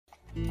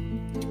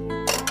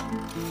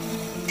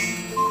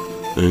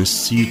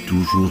ainsi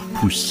toujours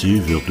poussés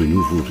vers de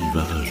nouveaux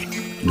rivages.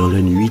 Dans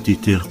la nuit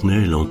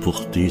éternelle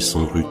emportée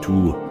sans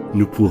retour,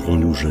 ne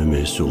pourrons-nous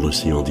jamais sur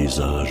l'océan des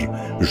âges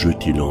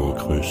jeter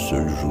l'ancre un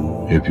seul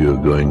jour? If you're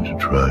going to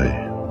try,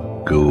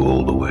 go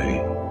all the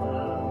way.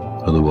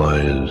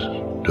 Otherwise,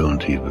 don't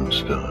even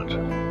start.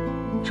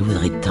 Je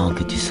voudrais tant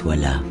que tu sois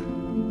là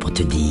pour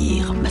te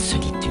dire ma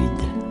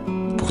solitude,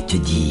 pour te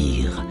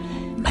dire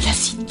ma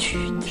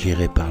lassitude.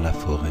 J'irai par la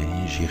forêt,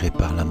 j'irai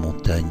par la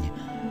montagne.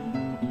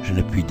 Je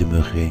ne puis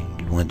demeurer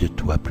loin de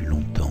toi plus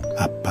longtemps.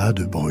 À pas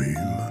de brume,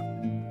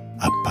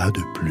 à pas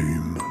de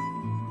plume,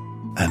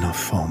 un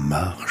enfant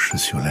marche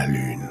sur la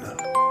lune.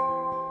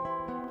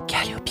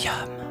 Calliopium.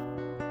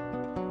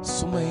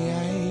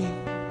 Sumayay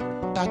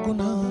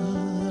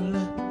tagunal,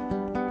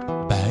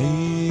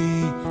 bay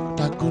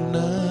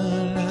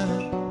tagunal.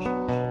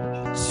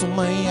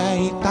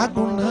 Sumayay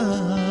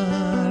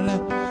tagunal,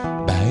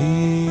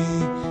 bay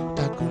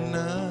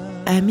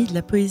tagunal. Amis de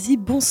la poésie,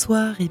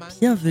 bonsoir et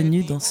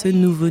bienvenue dans ce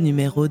nouveau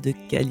numéro de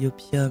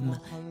Calliopium.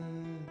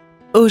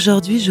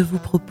 Aujourd'hui, je vous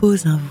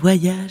propose un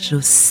voyage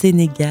au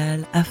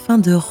Sénégal afin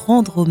de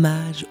rendre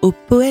hommage au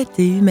poète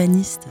et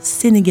humaniste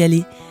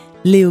sénégalais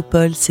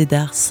Léopold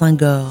Sédar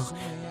Senghor,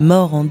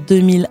 mort en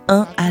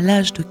 2001 à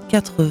l'âge de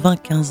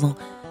 95 ans.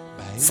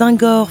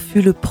 Senghor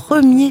fut le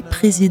premier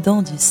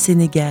président du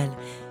Sénégal.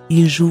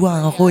 Il joua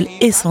un rôle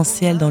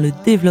essentiel dans le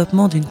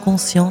développement d'une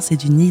conscience et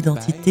d'une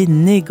identité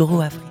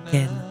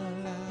négro-africaine.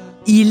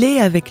 Il est,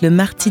 avec le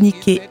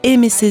Martiniquais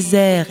Aimé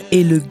Césaire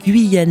et le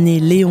Guyanais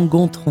Léon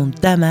Gontran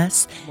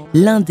Damas,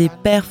 l'un des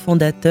pères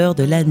fondateurs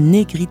de la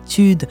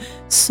négritude,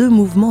 ce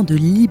mouvement de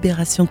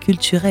libération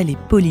culturelle et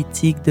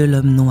politique de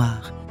l'homme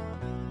noir.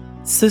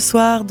 Ce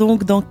soir,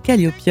 donc, dans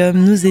Calliopium,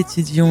 nous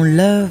étudions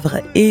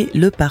l'œuvre et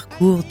le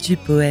parcours du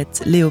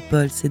poète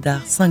Léopold Sédar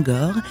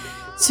Senghor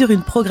sur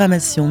une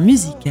programmation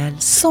musicale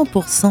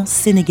 100%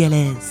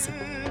 sénégalaise.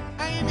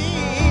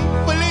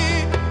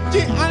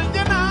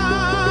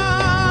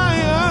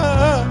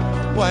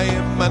 Waaye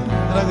man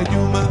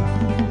ragajuma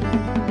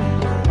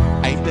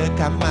Aïda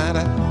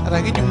Camara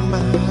ragajuma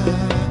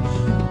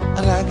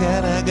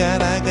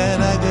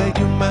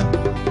ragajuma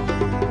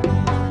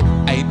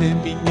Aïda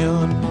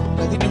Mignon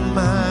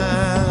ragajuma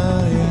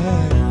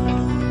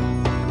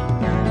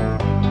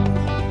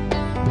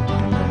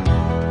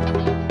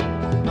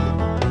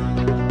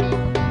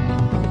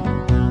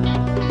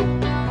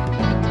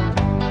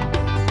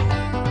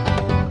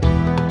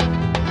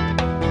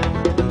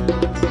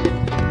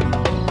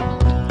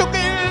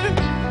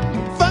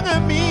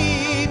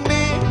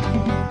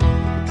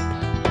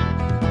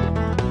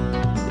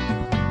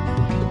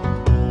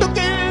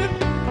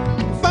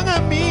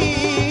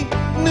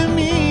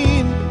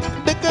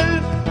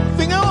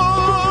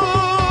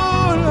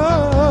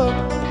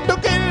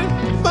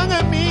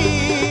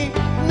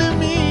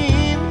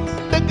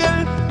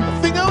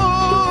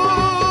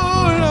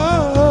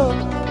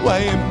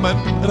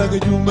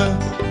ragajuma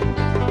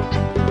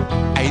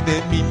Aïda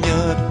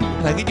Mignon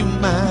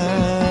ragajuma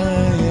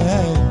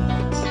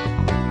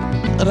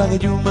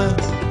ragajuma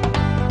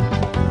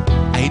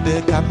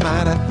Aïda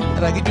Camara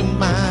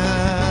ragajuma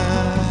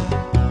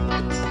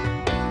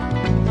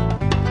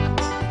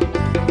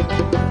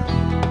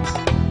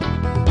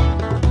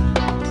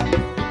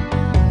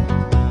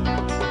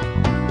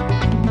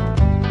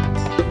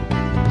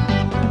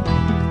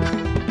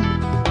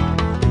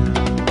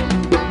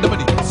dama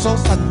ni soo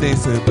sànnee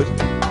sa bët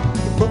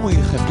ba muy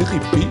xef di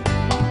xippi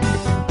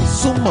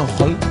suma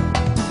xol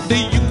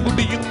day yëngu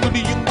di yëngu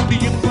di yëngu di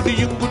yëngu di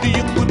yëngu di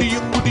yëngu di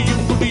yëngu di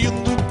yëngu di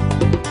yëngu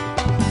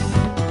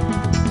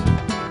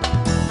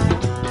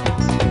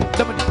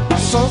dama ni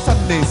soo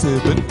sànnee sa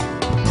bët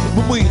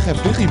ba muy xef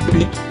di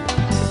xippi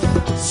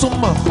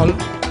suma xol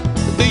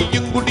day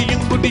yëngu di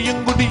yëngu di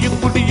yëngu di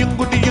yëngu di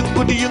yëngu di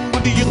yëngu di yëngu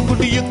di yëngu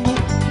di yëngu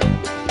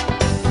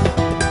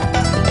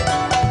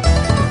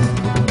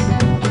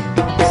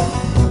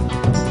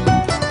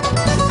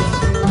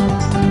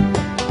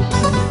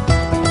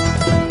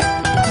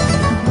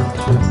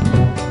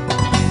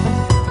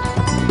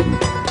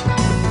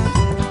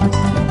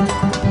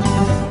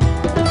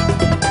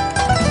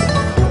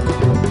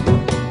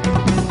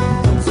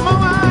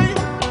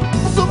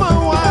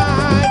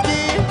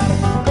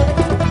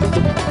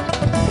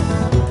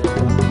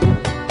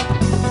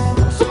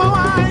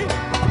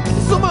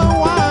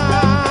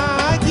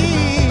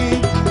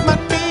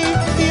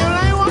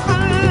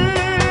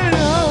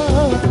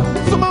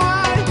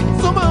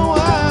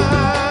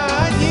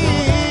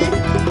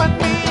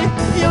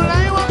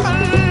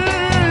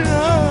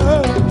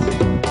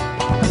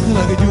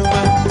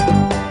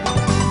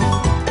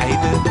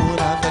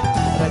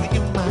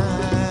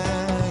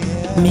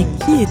Mais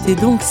qui était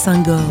donc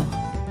Senghor ?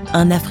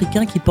 Un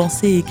Africain qui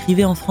pensait et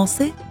écrivait en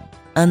français ?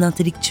 Un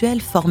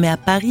intellectuel formé à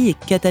Paris et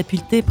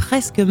catapulté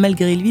presque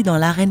malgré lui dans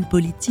l'arène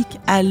politique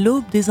à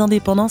l'aube des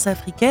indépendances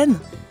africaines ?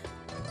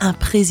 Un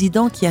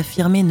président qui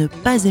affirmait ne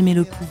pas aimer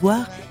le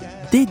pouvoir,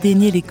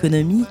 dédaigner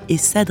l'économie et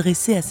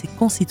s'adresser à ses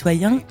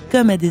concitoyens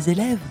comme à des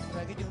élèves ?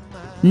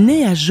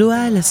 Né à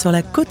Joal sur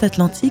la côte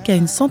atlantique à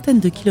une centaine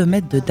de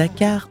kilomètres de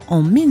Dakar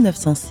en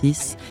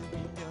 1906,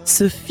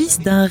 ce fils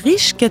d'un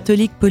riche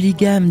catholique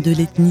polygame de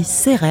l'ethnie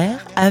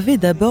sérère avait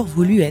d'abord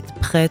voulu être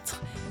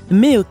prêtre,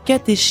 mais au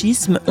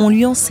catéchisme, on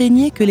lui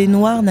enseignait que les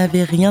Noirs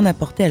n'avaient rien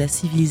apporté à la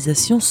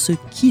civilisation, ce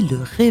qui le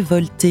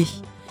révoltait.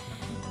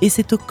 Et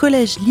c'est au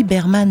collège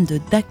Liberman de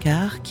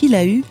Dakar qu'il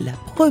a eu la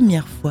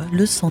première fois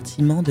le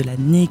sentiment de la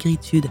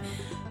négritude,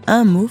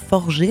 un mot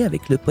forgé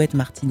avec le poète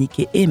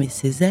martiniquais Aimé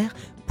Césaire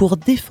pour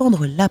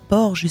défendre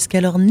l'apport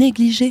jusqu'alors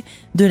négligé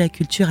de la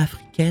culture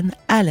africaine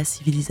à la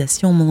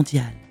civilisation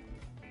mondiale.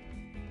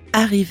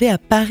 Arrivé à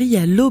Paris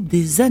à l'aube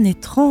des années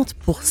 30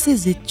 pour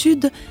ses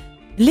études,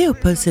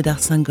 Léopold Sédar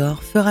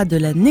Senghor fera de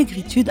la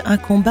négritude un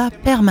combat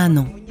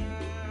permanent.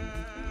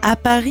 À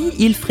Paris,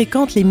 il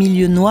fréquente les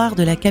milieux noirs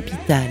de la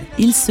capitale.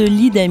 Il se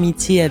lie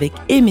d'amitié avec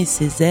Aimé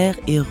Césaire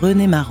et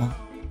René Maran.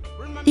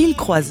 Il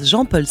croise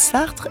Jean-Paul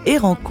Sartre et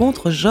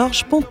rencontre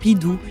Georges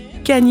Pompidou,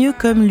 cagneux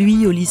comme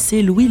lui au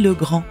lycée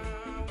Louis-le-Grand.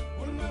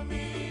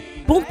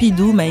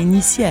 Pompidou m'a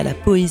initié à la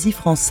poésie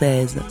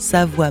française.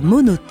 Sa voix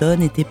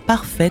monotone était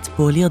parfaite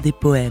pour lire des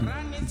poèmes,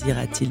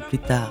 dira-t-il plus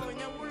tard.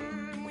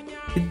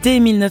 Dès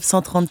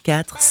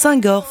 1934,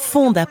 Senghor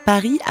fonde à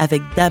Paris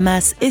avec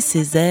Damas et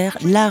Césaire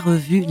la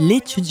revue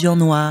L'Étudiant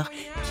Noir,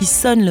 qui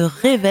sonne le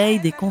réveil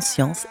des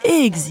consciences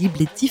et exhibe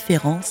les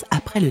différences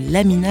après le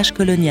laminage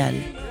colonial.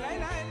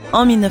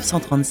 En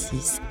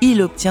 1936,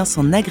 il obtient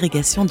son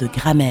agrégation de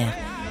grammaire.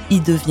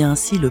 Il devient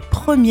ainsi le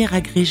premier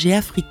agrégé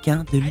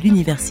africain de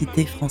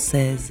l'université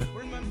française.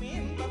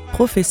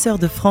 Professeur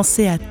de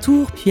français à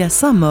Tours puis à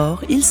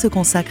Saint-Maur, il se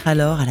consacre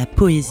alors à la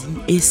poésie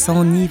et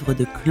s'enivre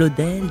de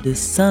Claudel, de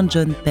Saint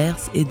John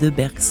Perse et de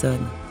Bergson.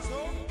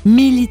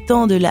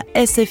 Militant de la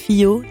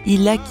SFIO,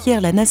 il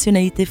acquiert la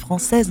nationalité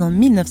française en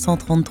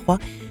 1933,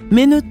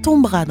 mais ne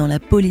tombera dans la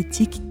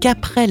politique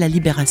qu'après la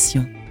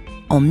Libération,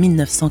 en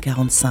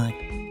 1945.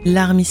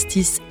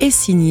 L'armistice est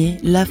signé,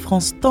 la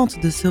France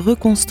tente de se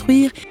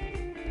reconstruire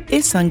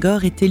et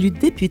Senghor est élu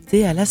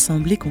député à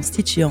l'Assemblée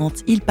constituante.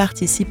 Il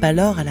participe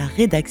alors à la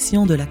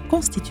rédaction de la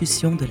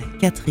Constitution de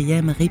la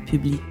 4e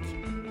République.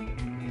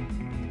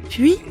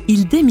 Puis,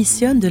 il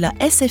démissionne de la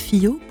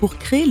SFIO pour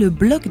créer le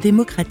Bloc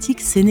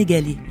démocratique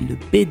sénégalais, le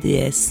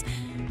BDS.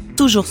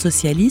 Toujours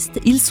socialiste,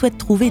 il souhaite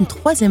trouver une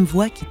troisième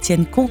voie qui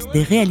tienne compte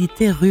des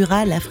réalités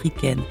rurales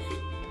africaines.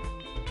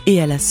 Et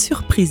à la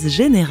surprise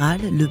générale,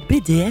 le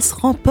BDS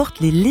remporte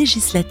les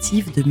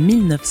législatives de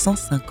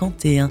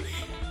 1951.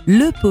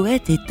 Le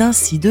poète est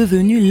ainsi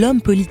devenu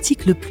l'homme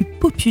politique le plus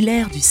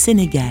populaire du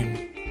Sénégal.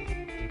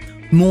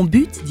 Mon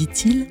but,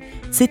 dit-il,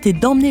 c'était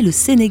d'emmener le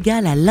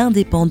Sénégal à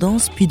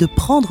l'indépendance puis de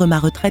prendre ma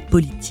retraite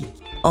politique.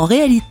 En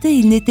réalité,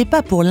 il n'était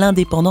pas pour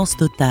l'indépendance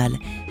totale.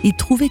 Il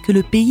trouvait que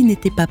le pays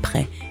n'était pas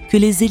prêt, que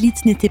les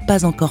élites n'étaient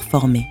pas encore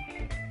formées.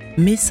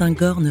 Mais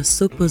Senghor ne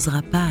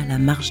s'opposera pas à la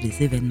marche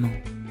des événements.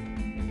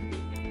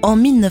 En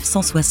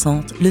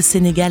 1960, le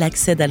Sénégal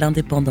accède à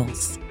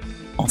l'indépendance.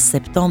 En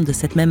septembre de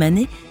cette même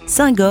année,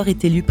 Senghor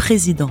est élu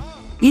président.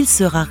 Il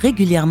sera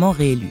régulièrement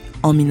réélu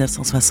en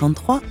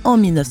 1963, en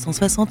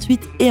 1968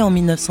 et en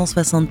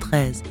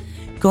 1973.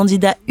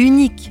 Candidat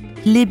unique,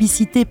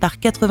 plébiscité par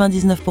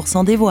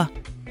 99% des voix.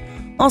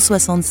 En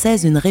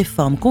 1976, une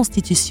réforme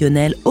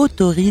constitutionnelle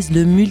autorise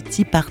le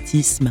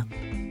multipartisme.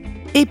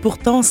 Et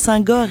pourtant,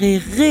 Senghor est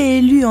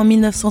réélu en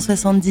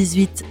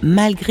 1978,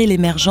 malgré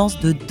l'émergence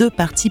de 2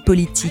 partis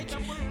politiques,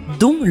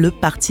 dont le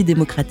Parti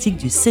démocratique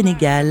du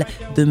Sénégal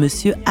de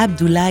M.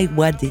 Abdoulaye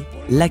Wade,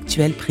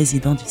 l'actuel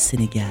président du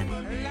Sénégal.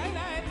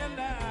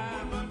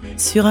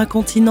 Sur un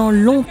continent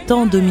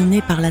longtemps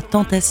dominé par la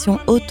tentation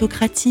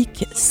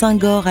autocratique,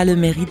 Senghor a le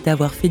mérite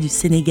d'avoir fait du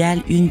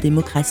Sénégal une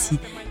démocratie.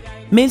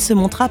 Mais il se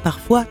montra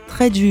parfois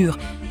très dur,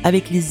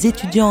 avec les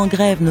étudiants en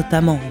grève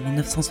notamment en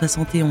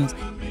 1971,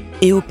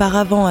 et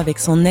auparavant avec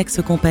son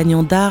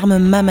ex-compagnon d'armes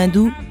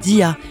Mamadou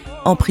Dia,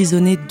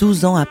 emprisonné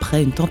 12 ans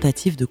après une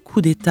tentative de coup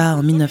d'État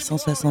en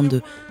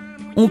 1962.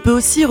 On peut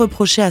aussi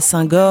reprocher à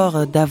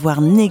Senghor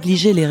d'avoir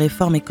négligé les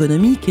réformes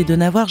économiques et de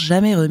n'avoir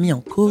jamais remis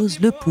en cause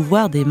le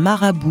pouvoir des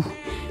marabouts.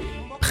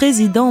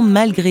 Président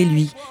malgré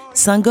lui,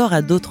 Senghor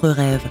a d'autres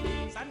rêves.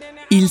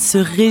 Il se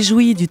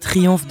réjouit du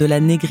triomphe de la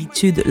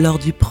négritude lors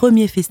du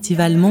premier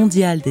festival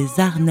mondial des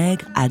arts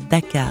nègres à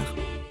Dakar,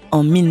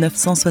 en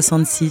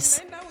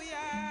 1966.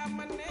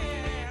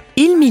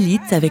 Il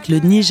milite avec le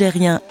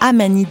Nigérien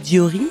Amani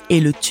Diori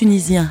et le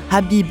Tunisien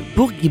Habib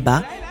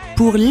Bourguiba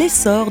pour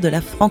l'essor de la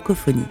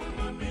francophonie.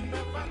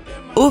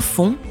 Au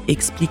fond,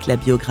 explique la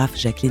biographe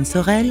Jacqueline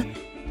Sorel,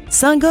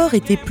 Senghor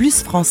était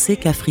plus français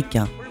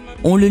qu'africain.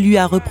 On le lui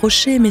a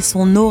reproché, mais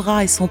son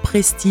aura et son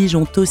prestige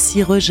ont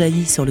aussi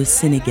rejailli sur le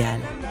Sénégal.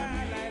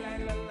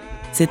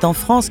 C'est en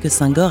France que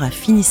Senghor a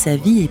fini sa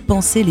vie et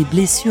pansé les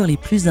blessures les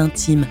plus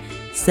intimes,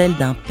 celles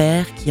d'un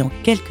père qui en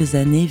quelques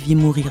années vit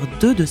mourir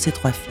 2 de ses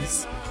 3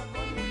 fils.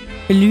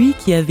 Lui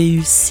qui avait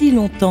eu si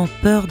longtemps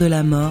peur de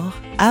la mort,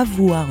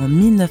 avoua en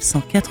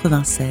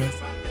 1996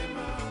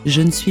 «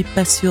 Je ne suis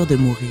pas sûr de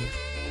mourir.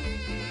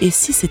 Et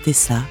si c'était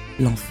ça,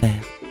 l'enfer ?»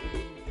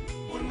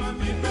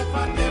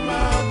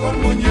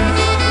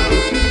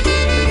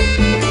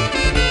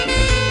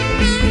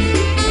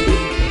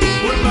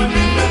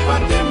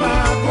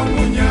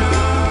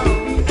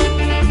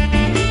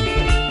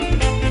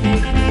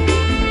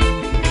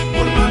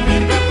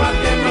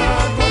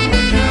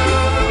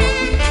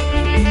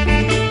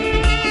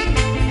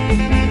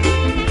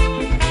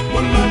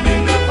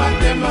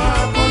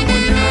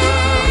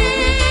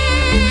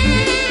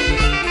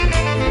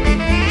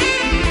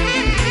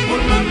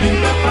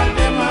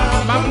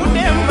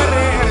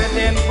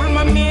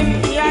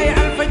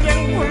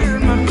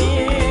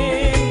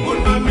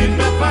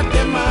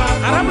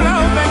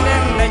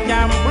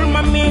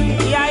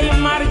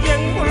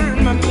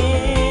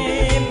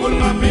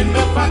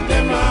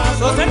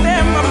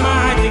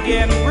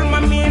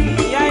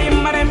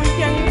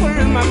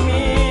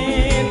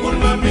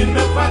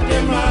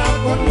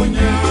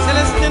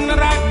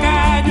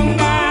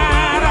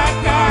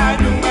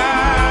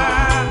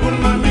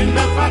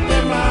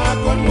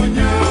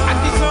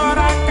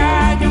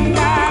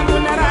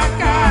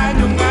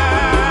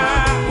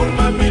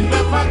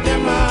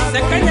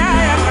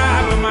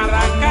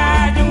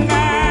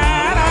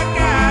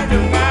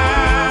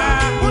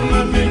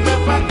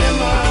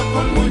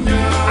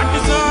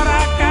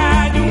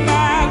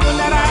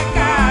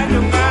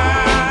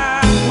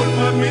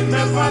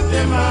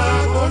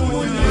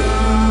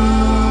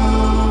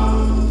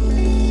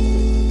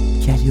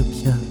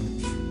 Calliopium.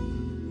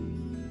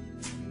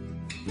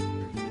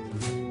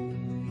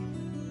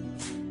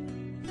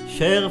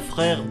 Cher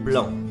frère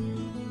blanc,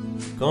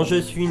 quand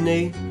je suis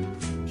né,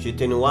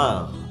 j'étais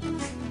noir.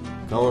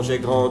 Quand j'ai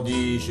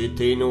grandi,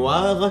 j'étais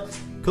noir.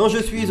 Quand je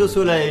suis au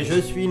soleil, je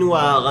suis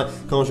noir.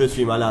 Quand je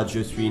suis malade,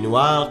 je suis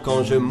noir.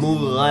 Quand je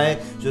mourrai,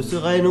 je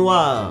serai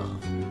noir.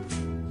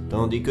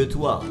 Tandis que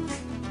toi,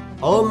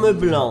 homme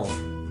blanc,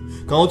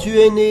 quand tu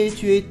es né,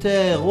 tu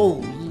étais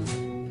rose.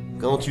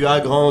 Quand tu as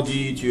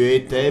grandi, tu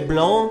étais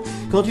blanc.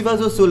 Quand tu vas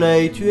au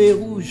soleil, tu es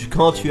rouge.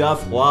 Quand tu as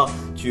froid,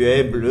 tu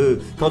es bleu.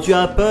 Quand tu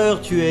as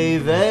peur, tu es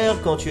vert.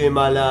 Quand tu es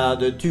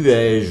malade, tu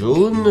es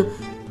jaune.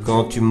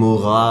 Quand tu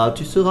mourras,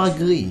 tu seras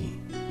gris.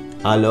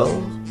 Alors,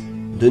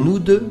 de nous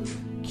deux,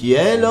 qui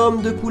est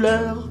l'homme de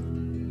couleur?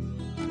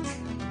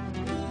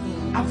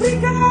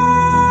 Africa,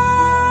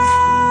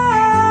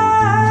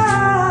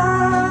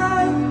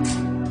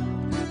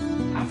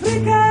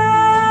 Africa,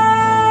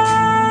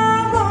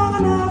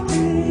 mon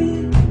Afrique.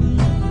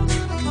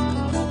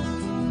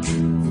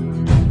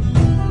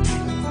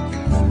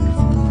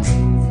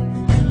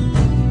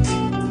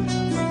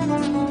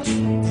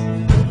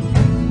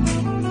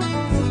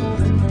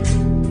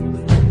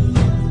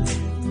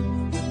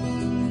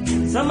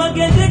 Sama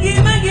gente gi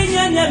magi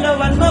nyanya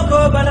wan mako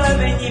bala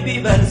benyi bi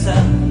barsa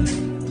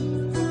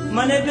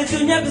mané betu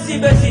ñak ci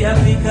besi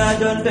Afrika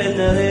don ben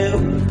rew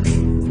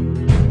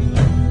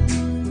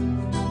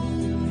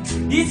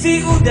d'ici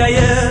ou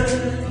d'ailleurs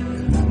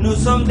nous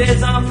sommes des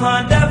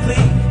enfants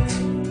d'Afrique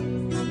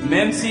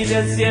même si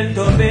le ciel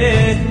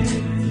tombait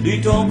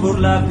luttons pour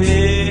la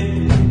paix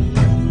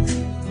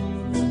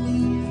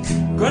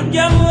kon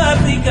jamu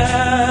Afrika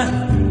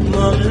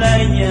mom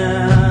lay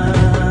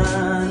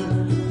ñaan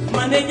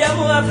mané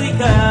jamu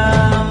Afrika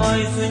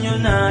moy suñu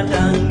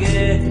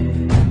natangue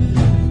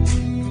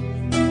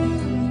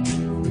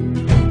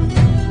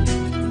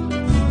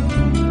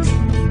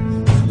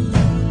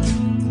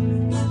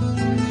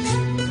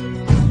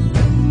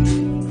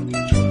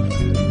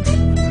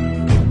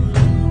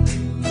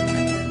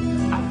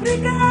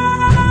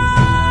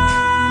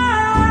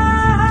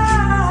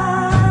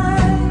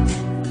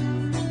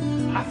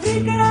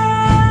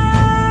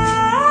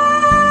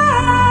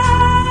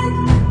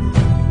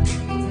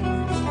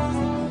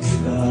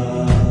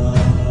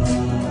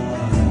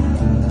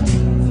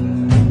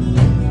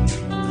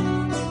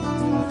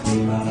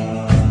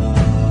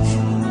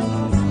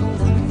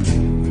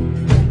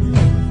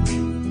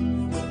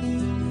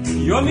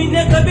mi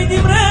nekk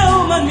bitim réew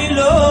man mi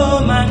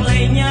loo maa ngi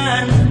lay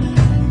ñaan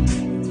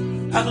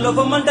ak loo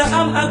ko mën ta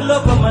am ak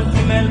loo ko mën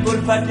fi mel bul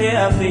fàtte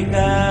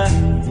Africa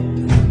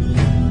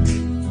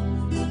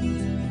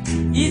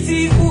ici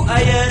ou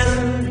ailleurs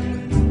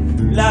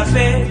la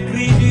paix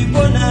crie du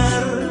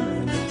bonheur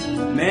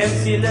même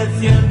si le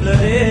ciel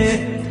pleurait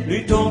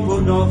luttons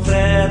pour nos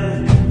frères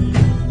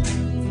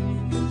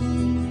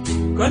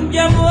kon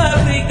jàmmu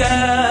Africa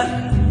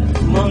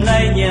moom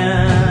lay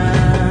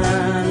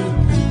ñaan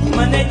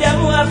mané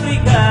jamu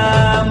Afrika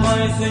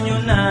moy suñu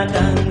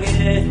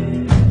natangue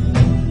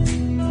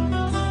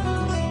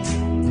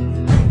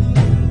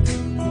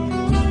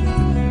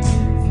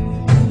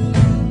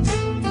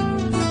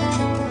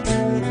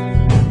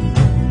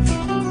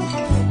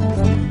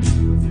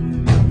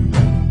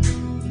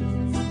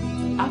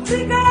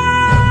Afrika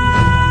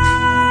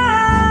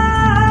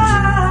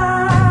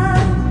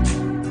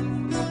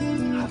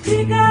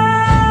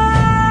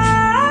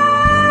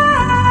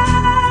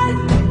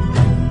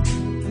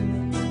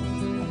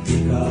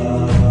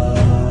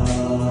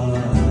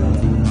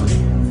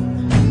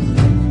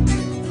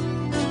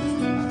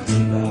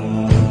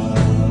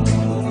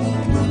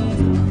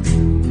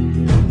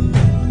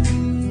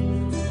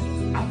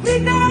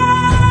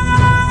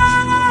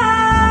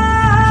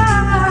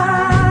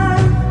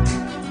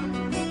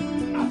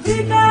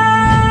Afrika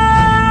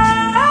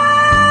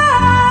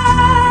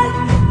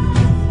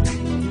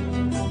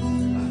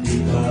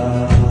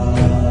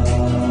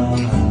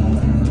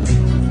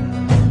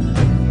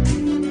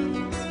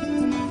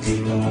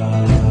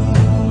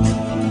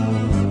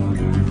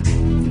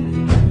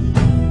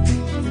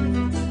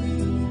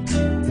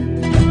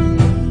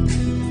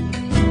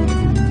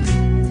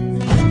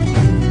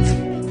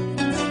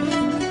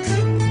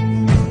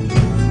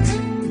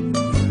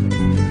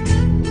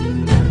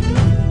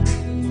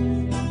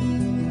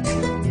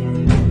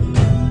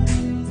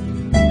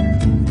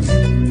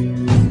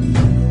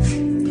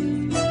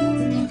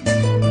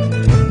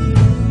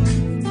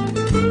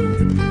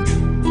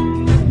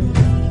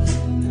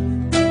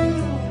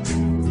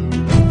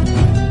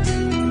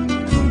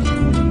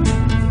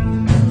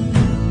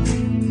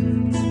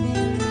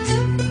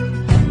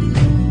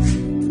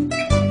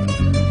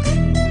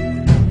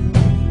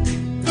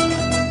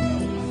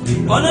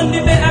onon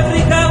ɓiɓɓe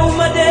Africa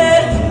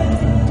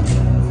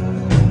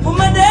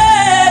ummade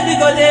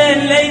ɗigoɗen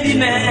leydi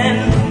men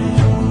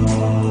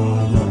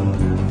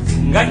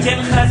gaccen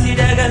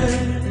hasidagal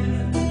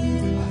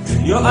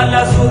yo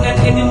Allah suuƙen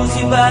edi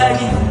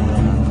musibaji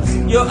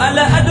yo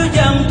Allah adu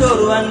jam to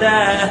Rwanda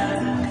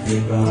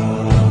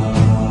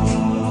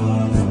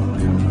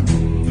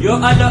yo Yo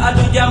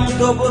ado jam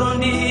to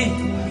Burundi,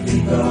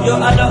 yo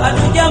ado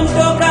jam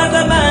to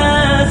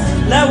Casamance,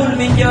 lawul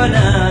mi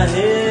jona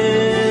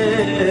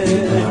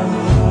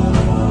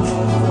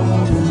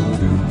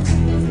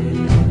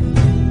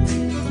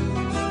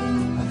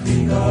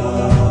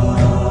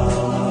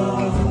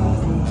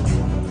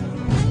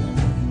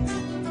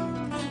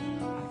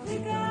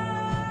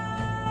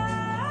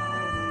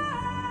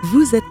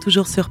Vous êtes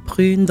toujours sur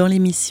Prune dans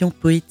l'émission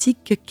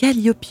poétique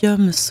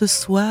Calliopium. Ce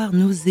soir,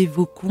 nous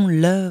évoquons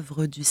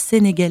l'œuvre du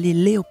Sénégalais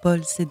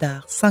Léopold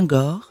Sédar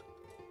Senghor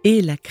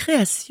et la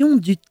création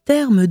du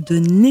terme de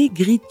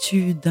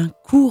négritude, un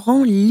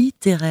courant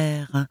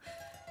littéraire.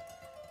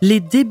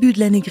 Les débuts de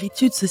la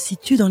négritude se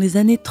situent dans les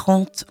années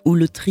 30, où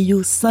le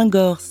trio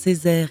Senghor,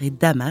 Césaire et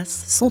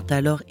Damas sont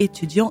alors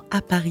étudiants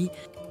à Paris.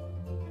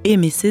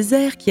 Aimé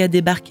Césaire, qui a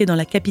débarqué dans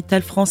la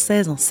capitale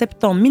française en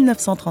septembre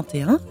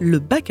 1931, le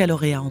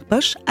baccalauréat en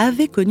poche,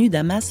 avait connu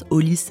Damas au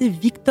lycée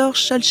Victor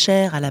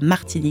Schœlcher à la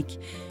Martinique.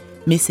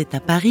 Mais c'est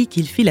à Paris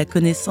qu'il fit la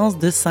connaissance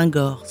de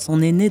Senghor,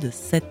 son aîné de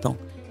 7 ans.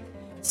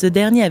 Ce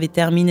dernier avait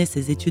terminé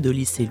ses études au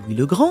lycée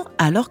Louis-le-Grand,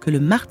 alors que le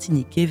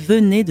Martiniquais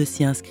venait de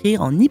s'y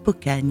inscrire en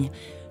Hippocagne.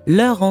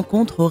 Leur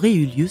rencontre aurait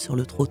eu lieu sur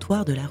le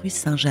trottoir de la rue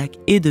Saint-Jacques,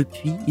 et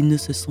depuis, ils ne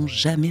se sont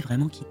jamais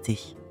vraiment quittés.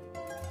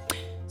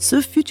 Ce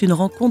fut une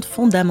rencontre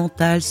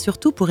fondamentale,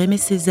 surtout pour Aimé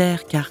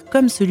Césaire, car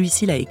comme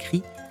celui-ci l'a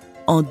écrit,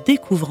 « En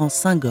découvrant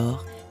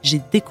Senghor,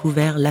 j'ai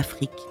découvert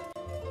l'Afrique. »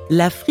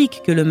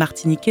 L'Afrique que le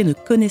Martiniquais ne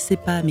connaissait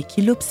pas, mais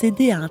qui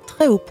l'obsédait à un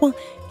très haut point,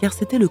 car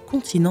c'était le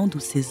continent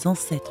d'où ses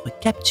ancêtres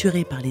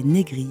capturés par les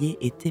négriers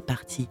étaient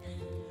partis.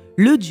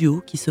 Le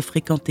duo, qui se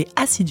fréquentait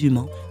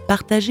assidûment,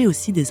 partageait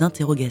aussi des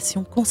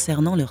interrogations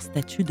concernant leur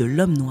statut de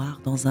l'homme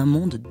noir dans un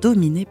monde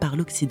dominé par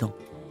l'Occident.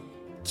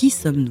 Qui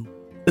sommes-nous ?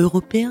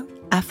 Européens ?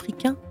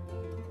 Africain ?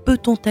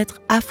 Peut-on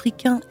être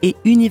africain et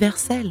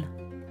universel ?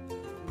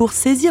 Pour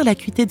saisir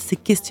l'acuité de ces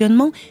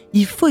questionnements,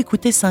 il faut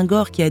écouter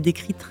Senghor qui a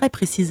décrit très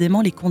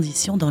précisément les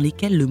conditions dans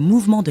lesquelles le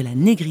mouvement de la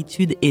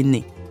négritude est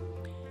né.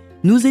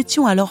 Nous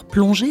étions alors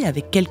plongés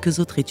avec quelques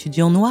autres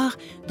étudiants noirs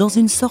dans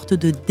une sorte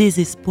de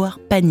désespoir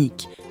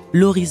panique.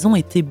 L'horizon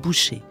était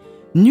bouché,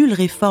 nulle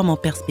réforme en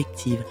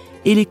perspective,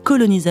 et les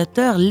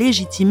colonisateurs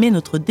légitimaient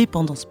notre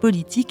dépendance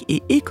politique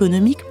et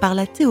économique par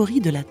la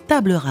théorie de la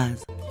table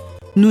rase.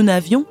 Nous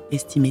n'avions,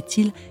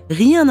 estimait-il,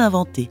 rien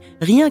inventé,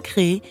 rien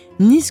créé,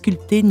 ni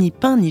sculpté, ni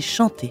peint, ni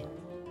chanté.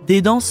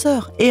 Des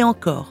danseurs, et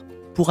encore.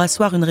 Pour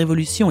asseoir une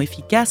révolution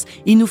efficace,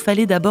 il nous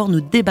fallait d'abord nous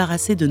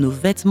débarrasser de nos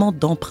vêtements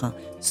d'emprunt,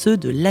 ceux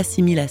de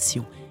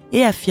l'assimilation,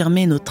 et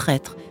affirmer notre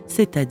être,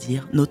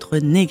 c'est-à-dire notre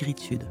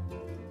négritude.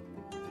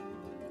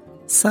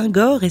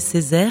 Senghor et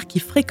Césaire, qui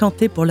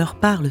fréquentaient pour leur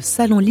part le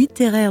salon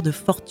littéraire de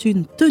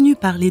fortune tenu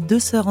par les deux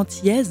sœurs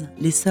antillaises,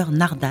 les sœurs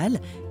Nardal,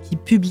 qui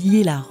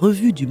publiaient la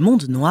Revue du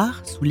Monde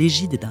Noir sous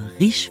l'égide d'un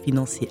riche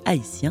financier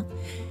haïtien,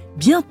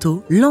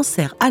 bientôt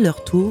lancèrent à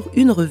leur tour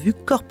une revue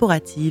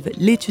corporative,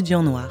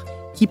 l'Étudiant Noir,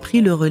 qui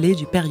prit le relais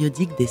du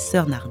périodique des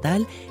sœurs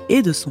Nardal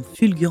et de son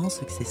fulgurant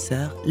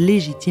successeur,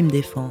 Légitime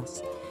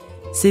Défense.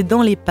 C'est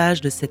dans les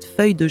pages de cette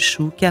feuille de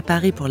chou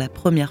qu'apparaît pour la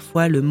première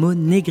fois le mot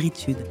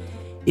négritude,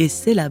 et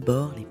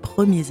s'élaborent les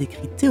premiers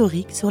écrits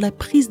théoriques sur la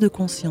prise de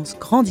conscience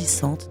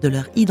grandissante de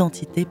leur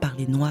identité par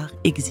les Noirs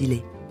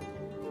exilés.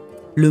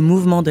 Le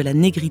mouvement de la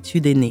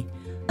négritude est né,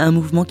 un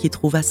mouvement qui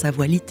trouva sa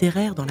voie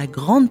littéraire dans la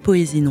grande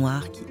poésie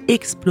noire qui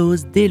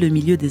explose dès le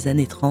milieu des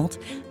années 30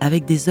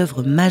 avec des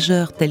œuvres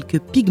majeures telles que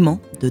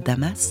Pigment de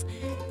Damas,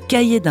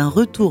 Cahier d'un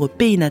retour au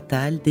pays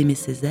natal d'Aimé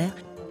Césaire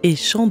et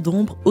Chants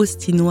d'ombre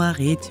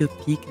ostinoire et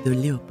éthiopique de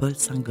Léopold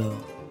Senghor.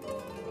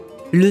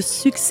 Le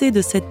succès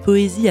de cette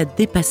poésie a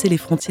dépassé les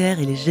frontières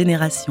et les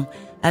générations,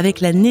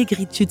 avec la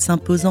négritude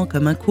s'imposant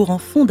comme un courant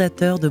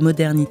fondateur de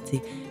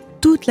modernité.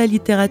 Toute la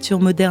littérature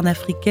moderne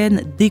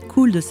africaine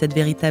découle de cette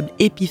véritable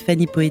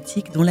épiphanie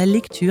poétique dont la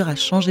lecture a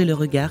changé le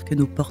regard que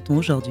nous portons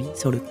aujourd'hui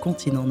sur le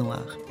continent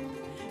noir.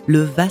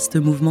 Le vaste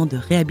mouvement de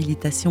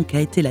réhabilitation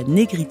qu'a été la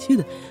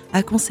négritude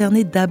a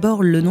concerné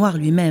d'abord le noir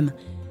lui-même.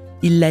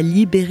 Il l'a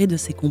libéré de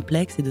ses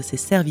complexes et de ses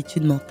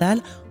servitudes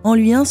mentales en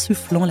lui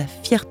insufflant la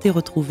fierté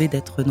retrouvée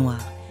d'être noir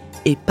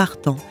et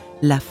partant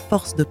la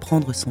force de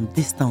prendre son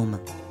destin en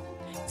main.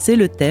 C'est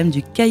le thème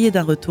du Cahier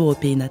d'un retour au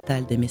pays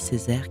natal d'Aimé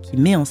Césaire qui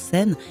met en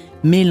scène,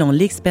 mêlant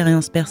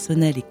l'expérience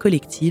personnelle et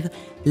collective,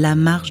 la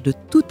marche de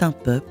tout un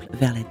peuple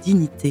vers la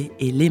dignité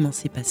et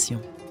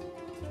l'émancipation.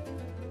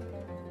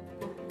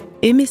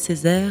 Aimé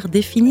Césaire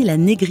définit la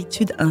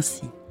négritude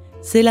ainsi.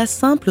 C'est la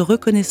simple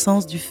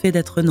reconnaissance du fait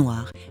d'être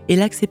noir et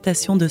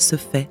l'acceptation de ce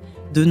fait,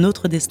 de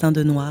notre destin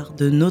de noir,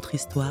 de notre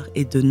histoire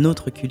et de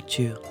notre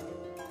culture.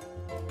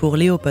 Pour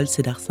Léopold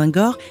Sédar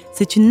Senghor,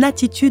 c'est une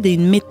attitude et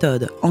une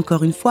méthode,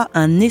 encore une fois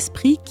un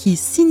esprit qui,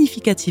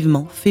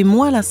 significativement, fait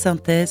moins la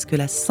synthèse que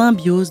la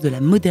symbiose de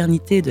la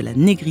modernité et de la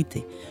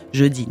négrité.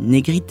 Je dis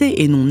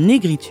négrité et non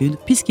négritude,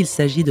 puisqu'il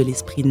s'agit de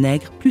l'esprit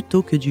nègre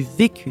plutôt que du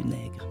vécu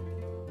nègre.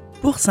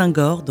 Pour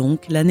Senghor,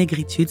 donc, la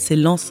négritude, c'est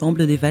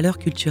l'ensemble des valeurs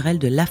culturelles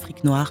de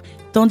l'Afrique noire,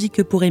 tandis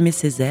que pour Aimé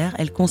Césaire,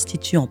 elle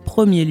constitue en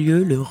premier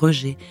lieu le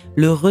rejet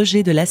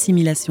de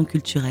l'assimilation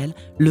culturelle,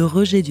 le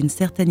rejet d'une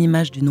certaine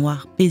image du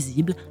noir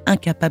paisible,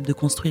 incapable de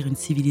construire une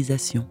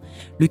civilisation.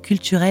 Le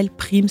culturel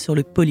prime sur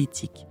le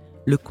politique.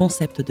 Le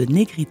concept de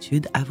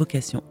négritude à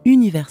vocation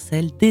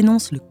universelle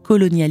dénonce le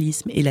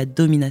colonialisme et la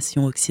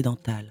domination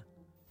occidentale.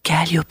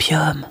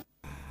 Calliopium.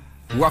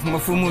 wax ma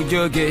fu mu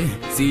jóge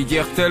si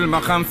jeextal ma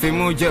xam fi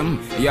mu jëm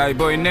yaay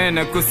booy nee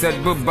na ku set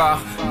bu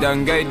baax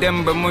dangay dem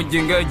ba mujj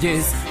nga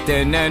gis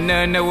te nee na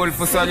newul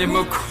fu sori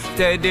mukk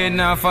te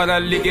dina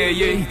faral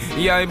liggéey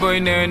yaay booy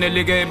nee na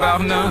liggéey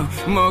baax na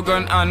moo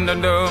gën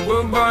àndandoo bu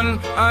bon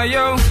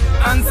ayow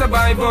an sa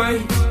baay booy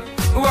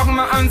wax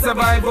ma an sa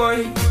baay booy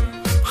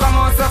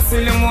xamoo sax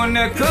si li mu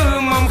nekk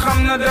moom xam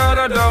na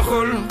dara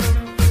doxul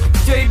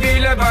cey bii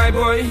la baay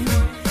booy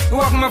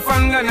wax ma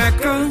fan nga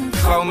nekk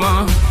xaw ma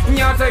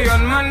ñaata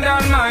yoon man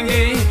daal maa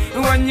ngi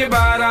wàññi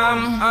baaraam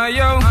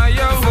ayow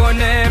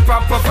fone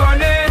papa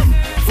fone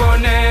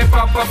fone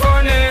papa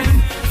fone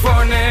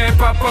fone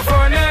papa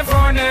fone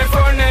fone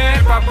fone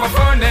papa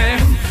fone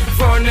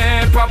fone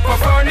papa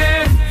fone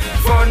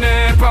fone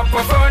papa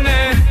fone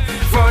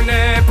fone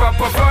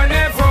papa fone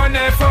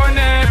fone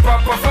fone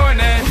papa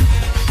fone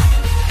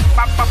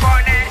papa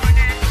fone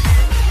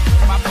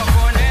papa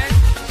fone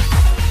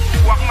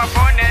wax ma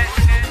fone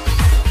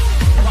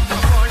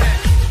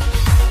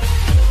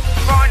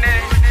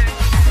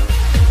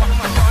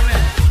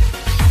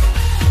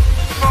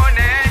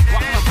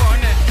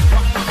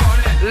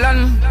lan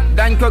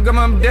dañ ko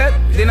gëmam déet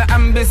dina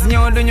am bis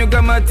ñëw duñu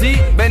gëmati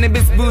benn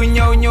bis bu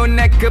ñëw ñu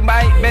nekk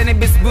baay benn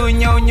bis bu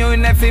ñëw ñu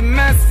ne fi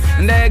mes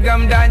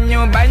ndegam dañu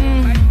bañ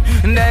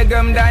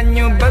ndegam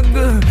dañu bëgg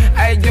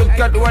ay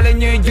jurkat wala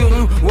ñuy jur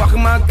wax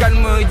ma kan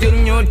mooy jur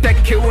ñu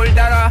tekkiwul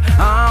dara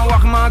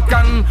wax ma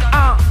kan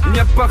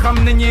ñëpp xam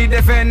ni ñuy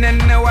defee nen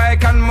waaye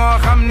kan moo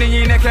xam ni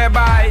ñuy nekkee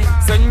baay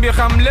sëñ bi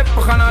xam lépp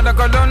xanaa da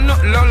ko doon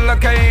loolu la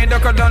kay da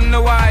ko doon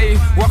waay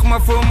wax ma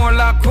fu mu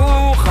làkku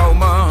xaw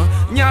ma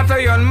ñaata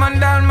yoon man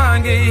daal maa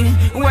ngi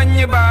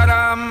wàññi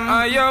baaraam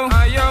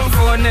ayow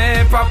fone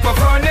papa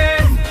fone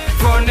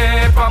fone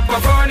papa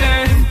fone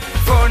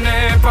fone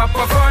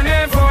papa fone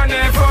fone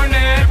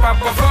fone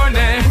papa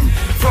fone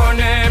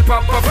fone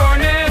papa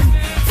fone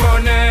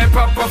fone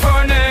papa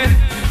fone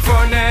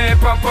fone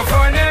papa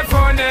fone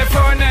fone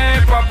fone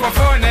papa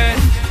fone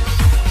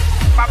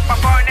papa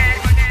fone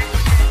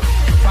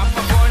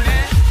papa fone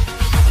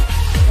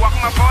wax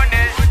ma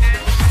fone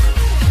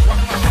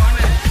wax ma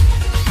fone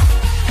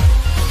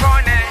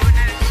fone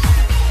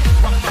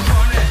wax ma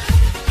fone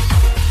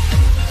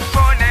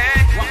fone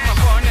wax ma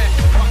fone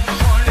wax ma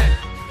fone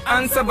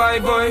ansa baay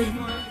boy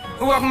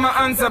wax ma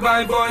ansa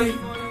baay boy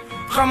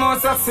xamoo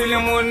sax si li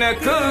mu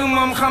nekk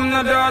moom xam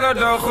na dara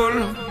doxul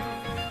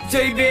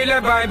cey bii la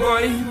baay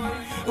boy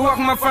wax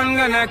ma fan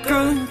nga nekk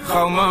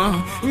xaw ma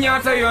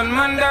ñaata yoon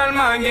man daal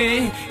maa ngi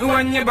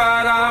wàññi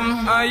baaraam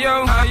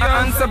ayow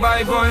ansa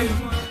baay boy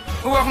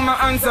wax ma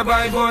ansa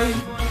baay boy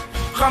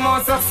xamoo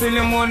sax si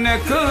li mu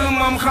nekk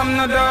moom xam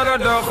na dara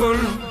doxul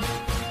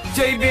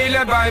cey bii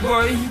la baay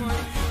boy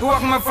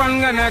wax ma fan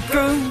nga nekk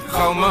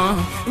xaw ma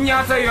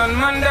ñaata yoon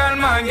man daal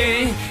maa ngi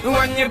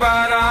wàññi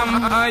baaraam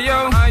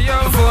ayow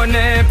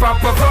fone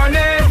papa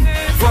fone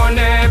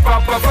fone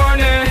papa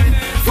fone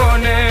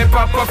fone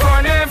papa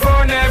fone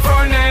fone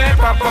fone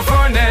papa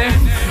fone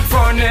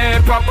fone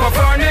papa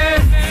fone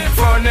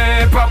fone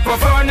papa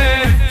fone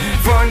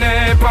fone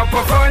papa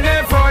fone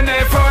fone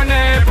fone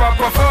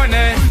papa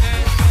fone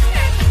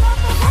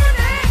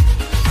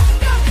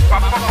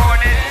papa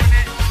fone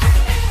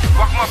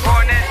wax ma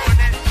fone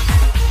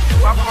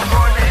papa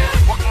fone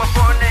wax ma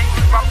fone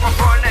papa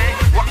fone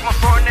wax ma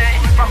fone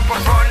papa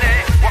fone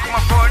wax ma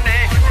fone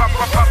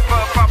papa papa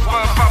papa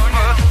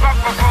papa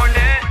papa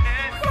fone.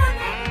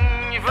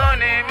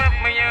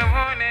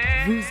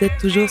 Vous êtes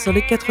toujours sur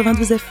le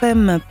 92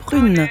 FM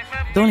Prune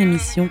dans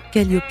l'émission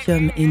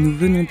Calliopium et nous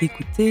venons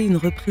d'écouter une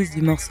reprise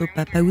du morceau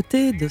Papa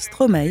Outé de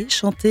Stromae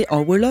chanté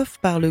en Wolof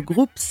par le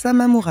groupe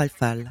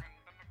Samamouralfal.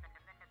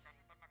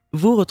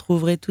 Vous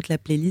retrouverez toute la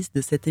playlist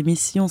de cette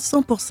émission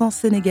 100%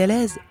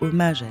 sénégalaise,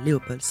 hommage à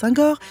Léopold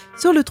Senghor,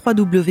 sur le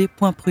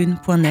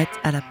www.prune.net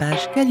à la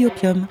page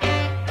Calliopium.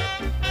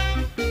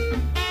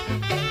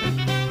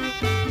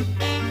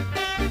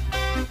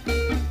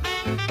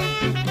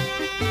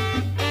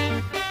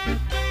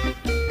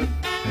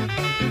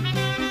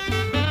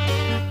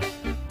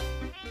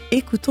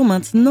 Écoutons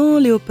maintenant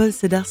Léopold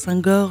Sédar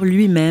Senghor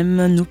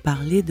lui-même nous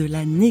parler de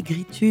la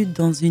négritude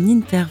dans une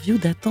interview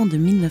datant de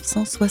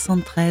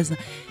 1973,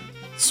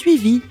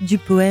 suivie du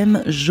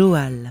poème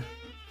Joal.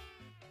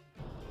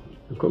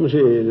 Comme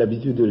j'ai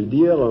l'habitude de le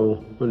dire,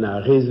 on a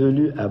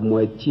résolu à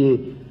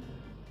moitié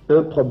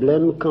un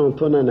problème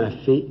quand on en a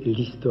fait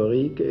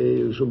l'historique,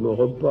 et je me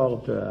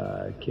reporte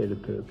à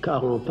quelques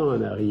 40 ans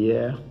en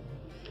arrière,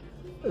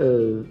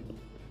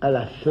 à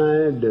la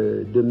fin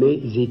de mes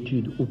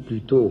études, ou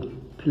plutôt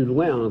plus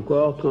loin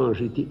encore quand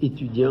j'étais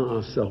étudiant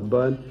en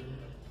Sorbonne,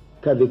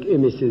 qu'avec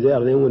Aimé Césaire,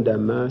 Léon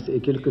Damas et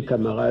quelques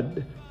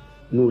camarades,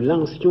 nous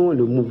lancions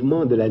le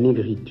mouvement de la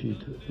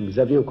négritude. Nous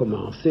avions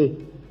commencé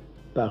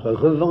par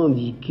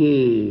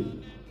revendiquer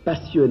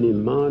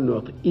passionnément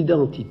notre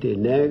identité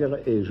nègre,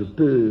 et je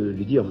peux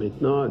le dire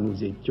maintenant,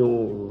 nous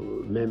étions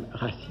même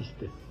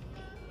racistes.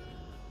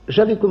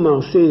 J'avais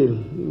commencé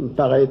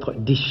par être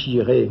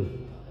déchiré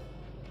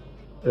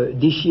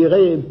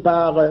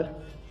par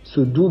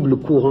ce double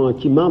courant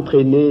qui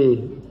m'entraînait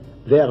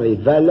vers les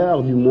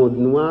valeurs du monde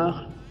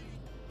noir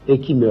et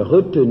qui me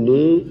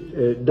retenait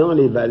dans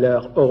les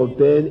valeurs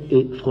européennes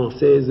et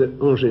françaises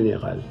en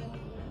général.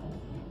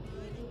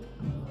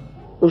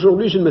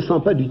 Aujourd'hui, je ne me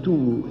sens pas du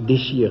tout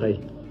déchiré,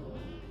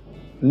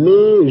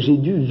 mais j'ai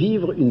dû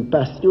vivre une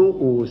passion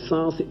au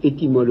sens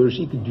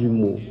étymologique du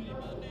mot.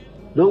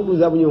 Donc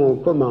nous avions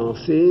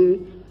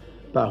commencé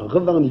par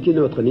revendiquer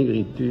notre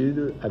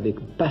négritude avec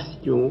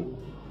passion,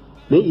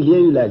 mais il y a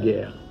eu la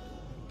guerre,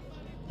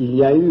 il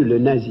y a eu le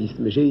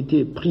nazisme. J'ai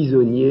été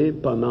prisonnier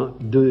pendant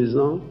 2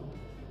 ans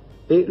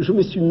et je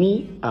me suis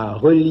mis à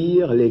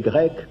relire les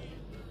Grecs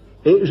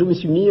et je me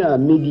suis mis à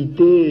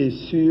méditer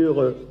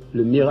sur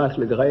le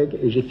miracle grec,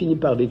 et j'ai fini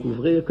par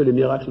découvrir que le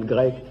miracle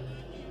grec,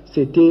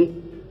 c'était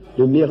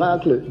le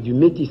miracle du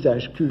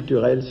métissage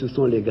culturel. Ce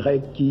sont les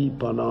Grecs qui,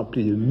 pendant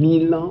plus de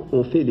 1000 ans,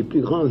 ont fait les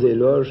plus grands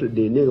éloges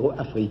des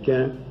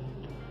négro-africains.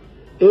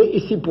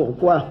 Et c'est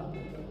pourquoi,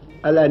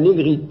 à la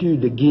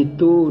négritude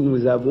ghetto,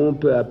 nous avons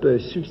peu à peu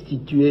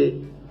substitué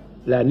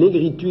la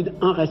négritude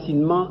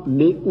enracinement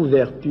mais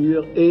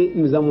ouverture, et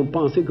nous avons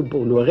pensé que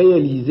pour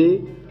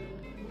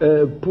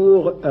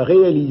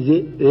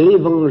réaliser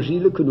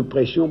l'évangile que nous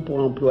prêchions, pour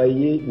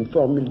employer une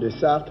formule de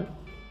Sartre,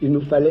 il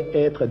nous fallait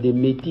être des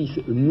métis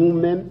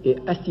nous-mêmes et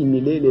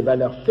assimiler les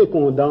valeurs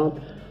fécondantes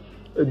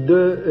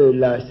de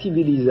la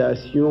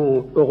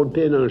civilisation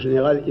européenne en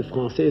général et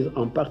française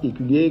en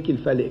particulier, qu'il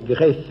fallait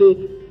greffer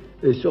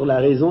sur la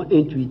raison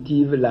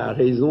intuitive, la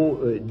raison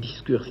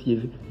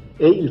discursive.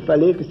 Et il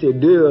fallait que ces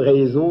 2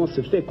 raisons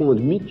se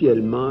fécondent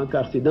mutuellement,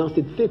 car c'est dans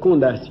cette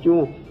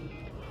fécondation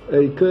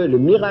que le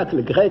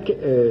miracle grec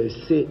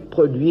s'est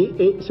produit,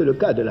 et c'est le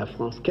cas de la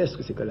France. Qu'est-ce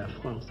que c'est que la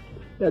France?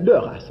 Il y a 2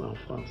 races en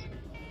France.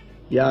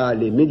 Il y a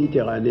les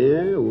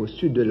Méditerranéens au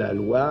sud de la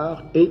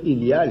Loire et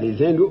il y a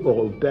les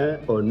Indo-Européens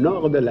au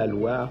nord de la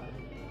Loire.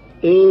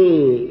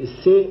 Et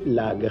c'est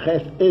la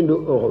greffe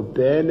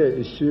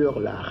indo-européenne sur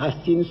la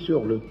racine,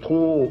 sur le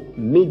tronc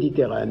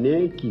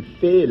méditerranéen qui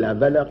fait la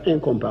valeur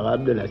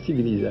incomparable de la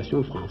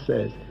civilisation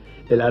française.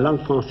 Et la langue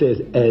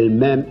française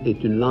elle-même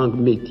est une langue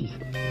métisse.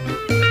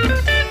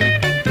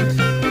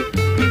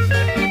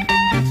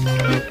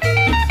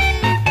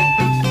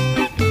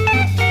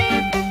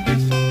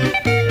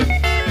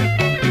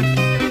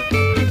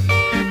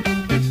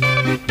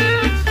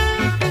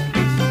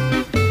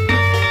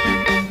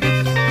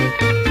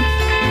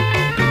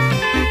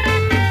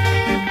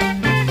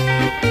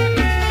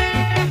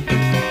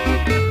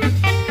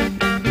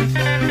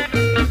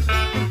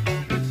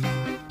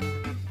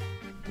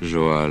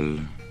 Joal,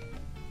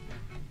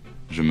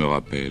 je me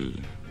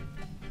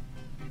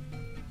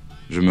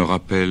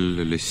rappelle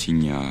les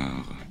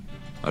cignards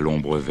à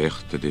l'ombre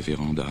verte des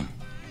vérandas,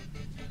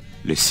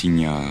 les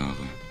cignards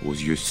aux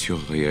yeux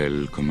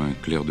surréels comme un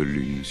clair de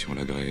lune sur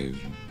la grève.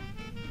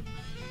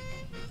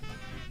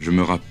 Je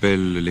me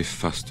rappelle les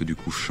fastes du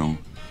couchant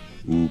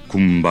où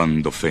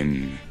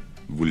Kumbandofen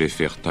voulait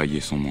faire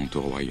tailler son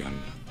manteau royal.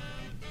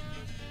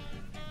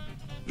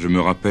 Je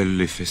me rappelle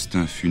les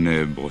festins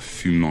funèbres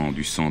fumant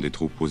du sang des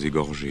troupeaux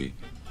égorgés,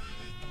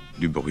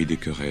 du bruit des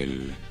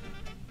querelles,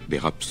 des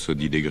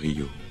rhapsodies des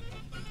griots.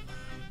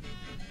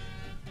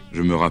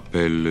 Je me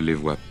rappelle les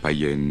voix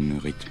païennes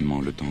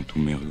rythmant le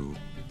tantumero,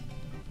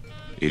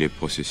 et les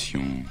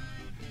processions,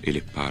 et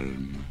les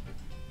palmes,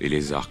 et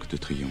les arcs de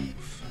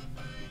triomphe.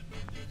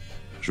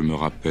 Je me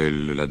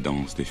rappelle la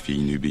danse des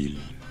filles nubiles,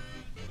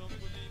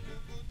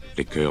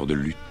 les chœurs de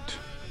lutte.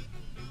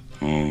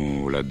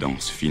 Oh, la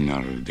danse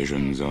finale des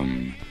jeunes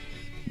hommes,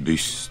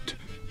 bustes,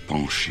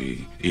 penchés,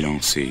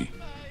 élancés,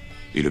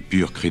 et le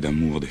pur cri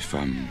d'amour des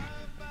femmes.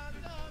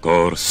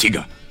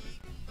 Corsica!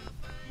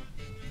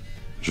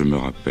 Je me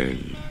rappelle,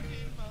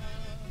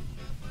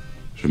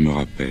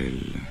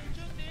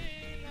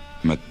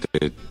 ma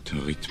tête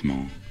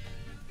rythmant,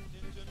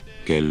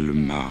 quelle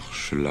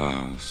marche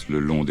lasse le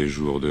long des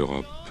jours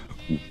d'Europe,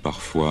 où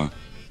parfois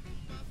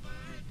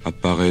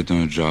apparaît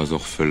un jazz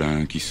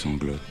orphelin qui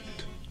sanglote.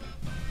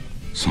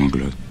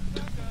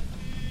 Sanglote,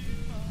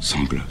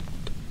 sanglote.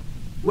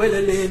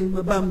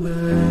 Welelem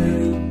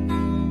bambay,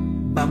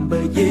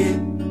 bambaye,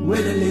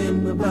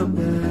 welelem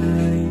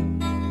bambay,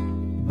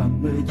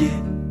 bambaye,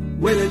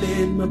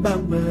 welelem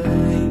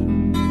bambay,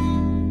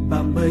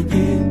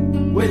 bambaye,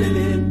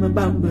 welelem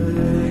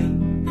bambay,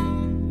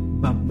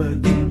 bambaye.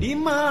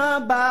 Dima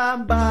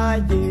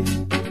bambaye,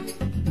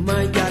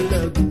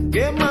 majalagu,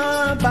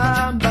 gema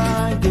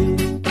bambaye,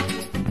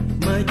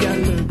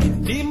 majalagu,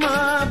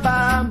 dima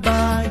bambaye.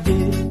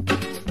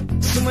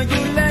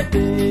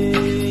 Sumajulade,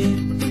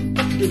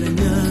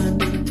 ilanyan.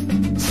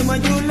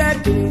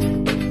 Sumajulade,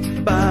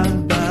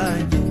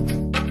 bambaye.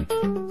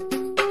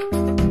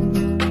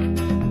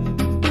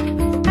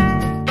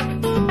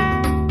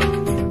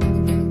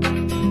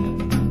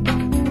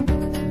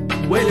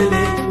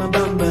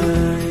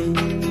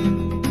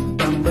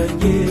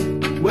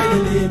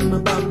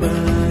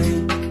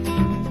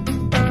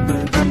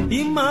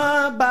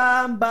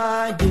 bamba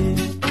je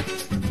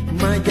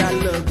ma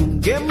jàll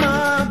gunge ma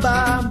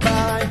bamba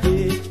je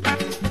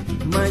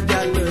ma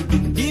jàll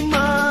gindi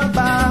ma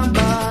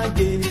bamba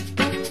je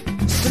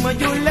suma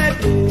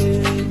julete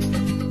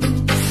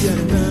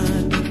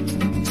yanan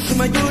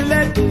suma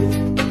julete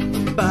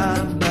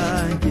bamba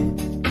je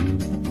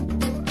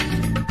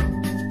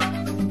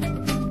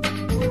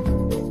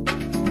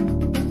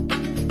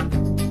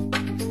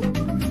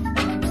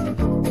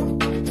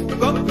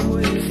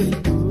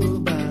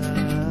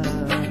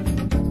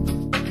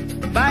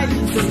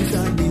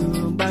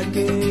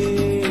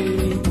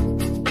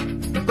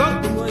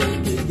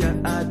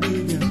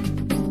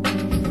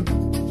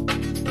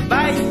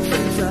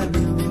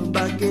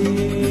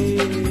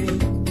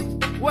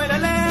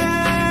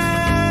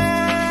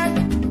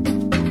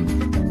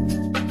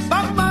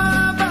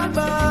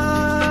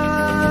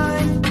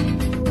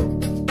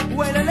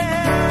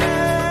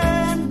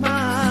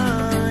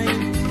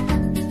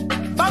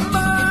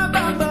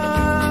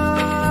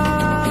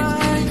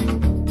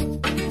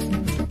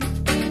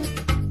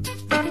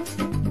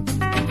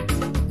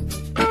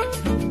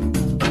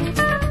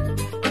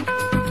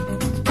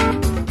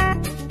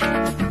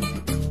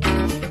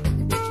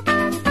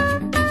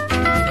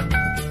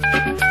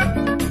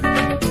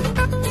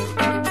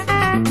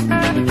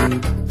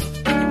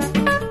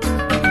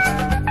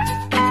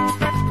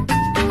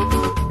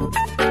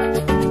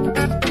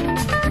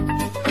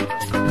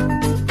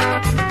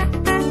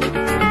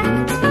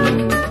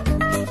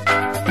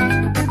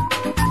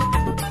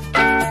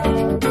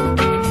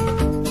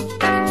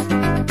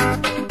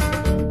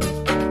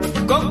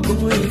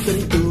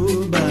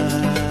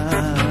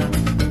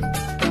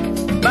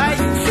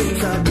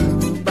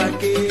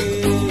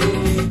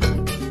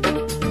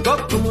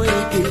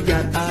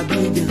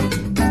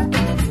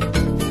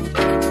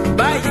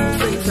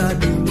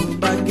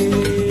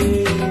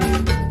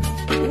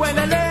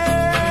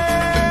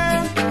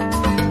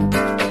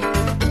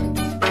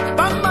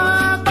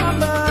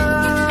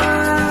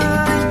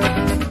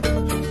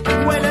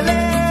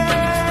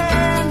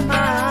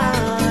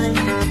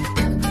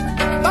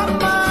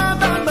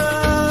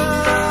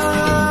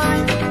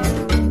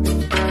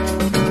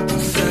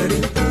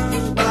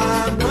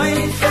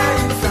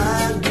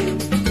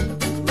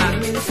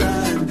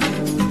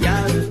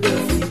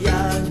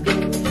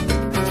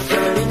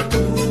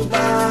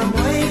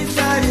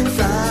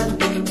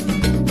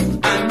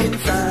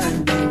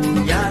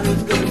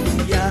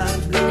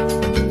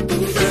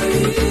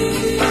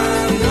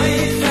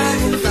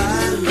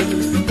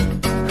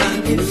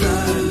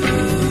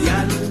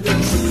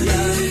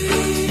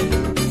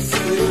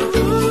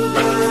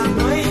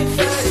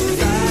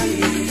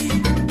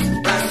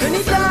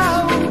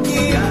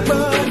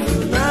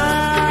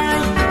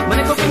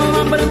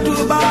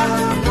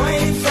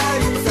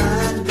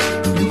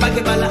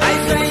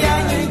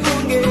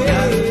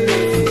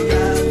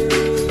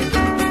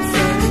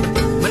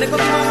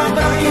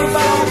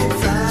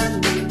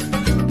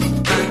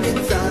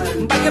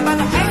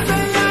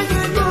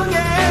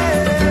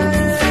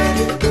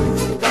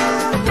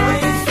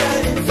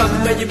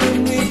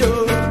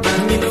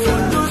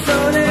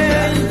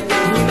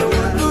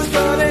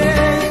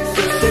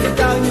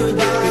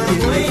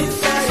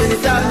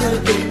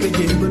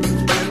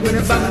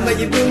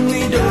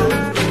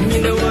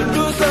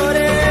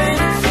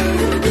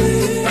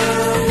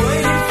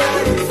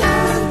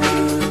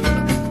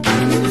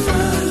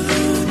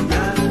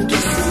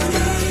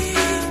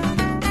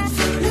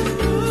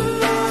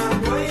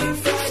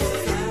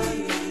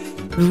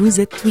Vous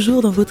êtes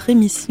toujours dans votre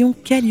émission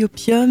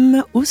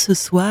Calliopium où ce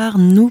soir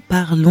nous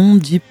parlons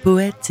du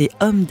poète et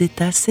homme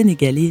d'État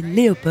sénégalais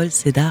Léopold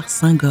Sédar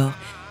Senghor.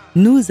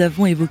 Nous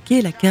avons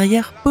évoqué la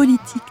carrière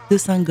politique de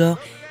Senghor,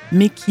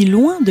 mais qui,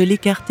 loin de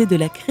l'écarter de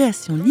la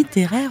création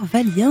littéraire,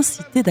 va l'y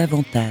inciter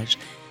davantage.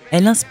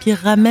 Elle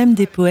inspirera même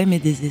des poèmes et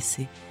des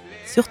essais.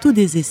 Surtout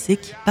des essais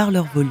qui, par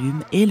leur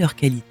volume et leur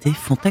qualité,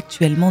 font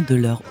actuellement de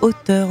leur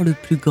auteur le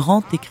plus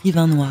grand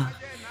écrivain noir.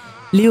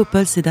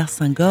 Léopold Sédar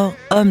Senghor,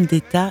 homme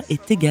d'État,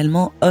 est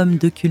également homme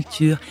de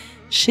culture.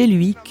 Chez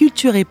lui,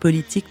 culture et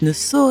politique ne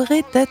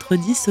sauraient être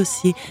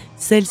dissociées,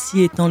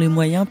 celle-ci étant le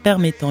moyen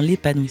permettant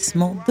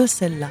l'épanouissement de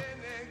celle-là.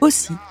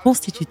 Aussi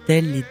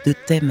constituent-elles les deux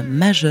thèmes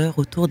majeurs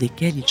autour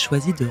desquels il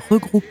choisit de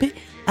regrouper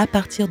à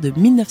partir de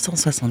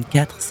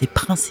 1964 ses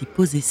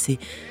principaux essais.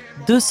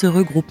 De ce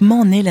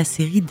regroupement naît la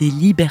série des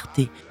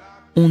Libertés.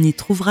 On y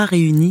trouvera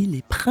réunies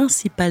les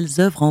principales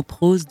œuvres en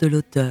prose de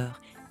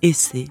l'auteur.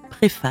 Essais,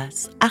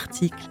 préfaces,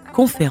 articles,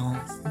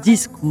 conférences,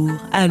 discours,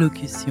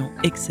 allocutions,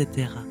 etc.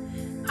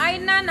 Ay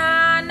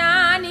nana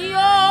nani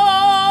yo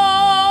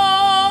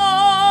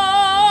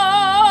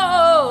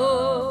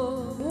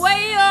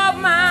wayo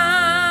ma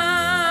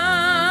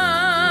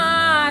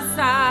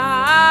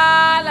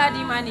sala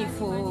di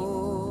manifo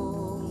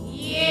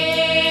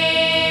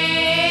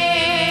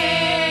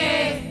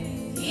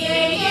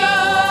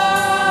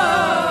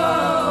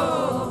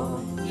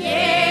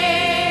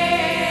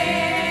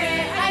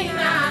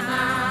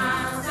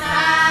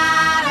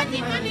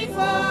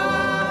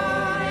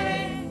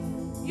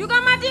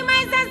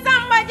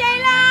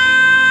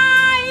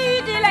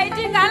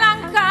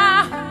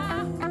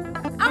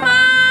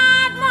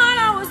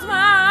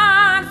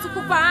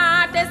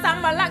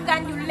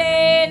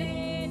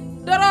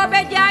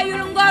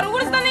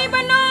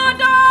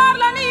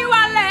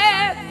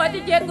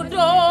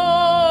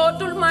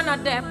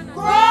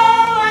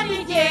Kowani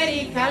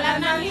jeri kala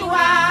na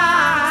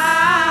liwalo.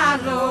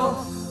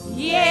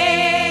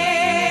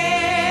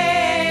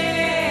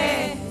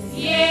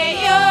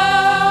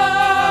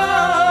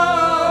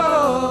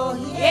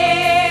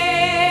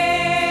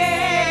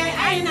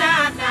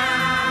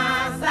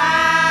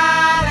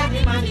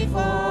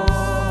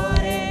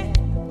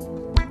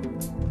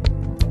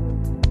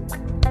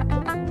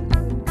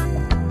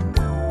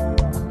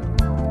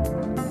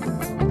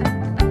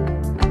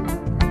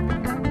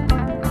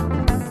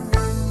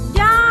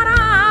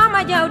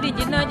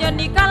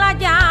 Joni kala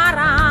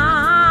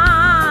jarama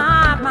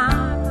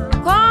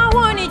ko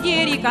woni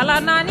jeri kala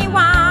nani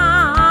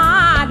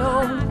walo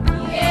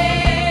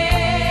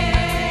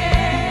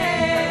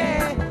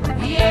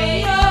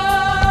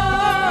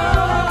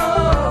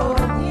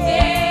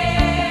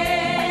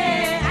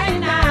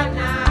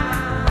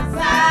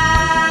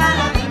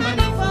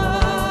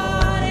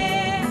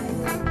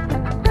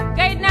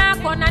Gaina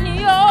ko nani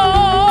yo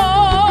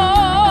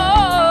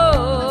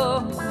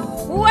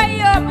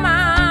wayo ma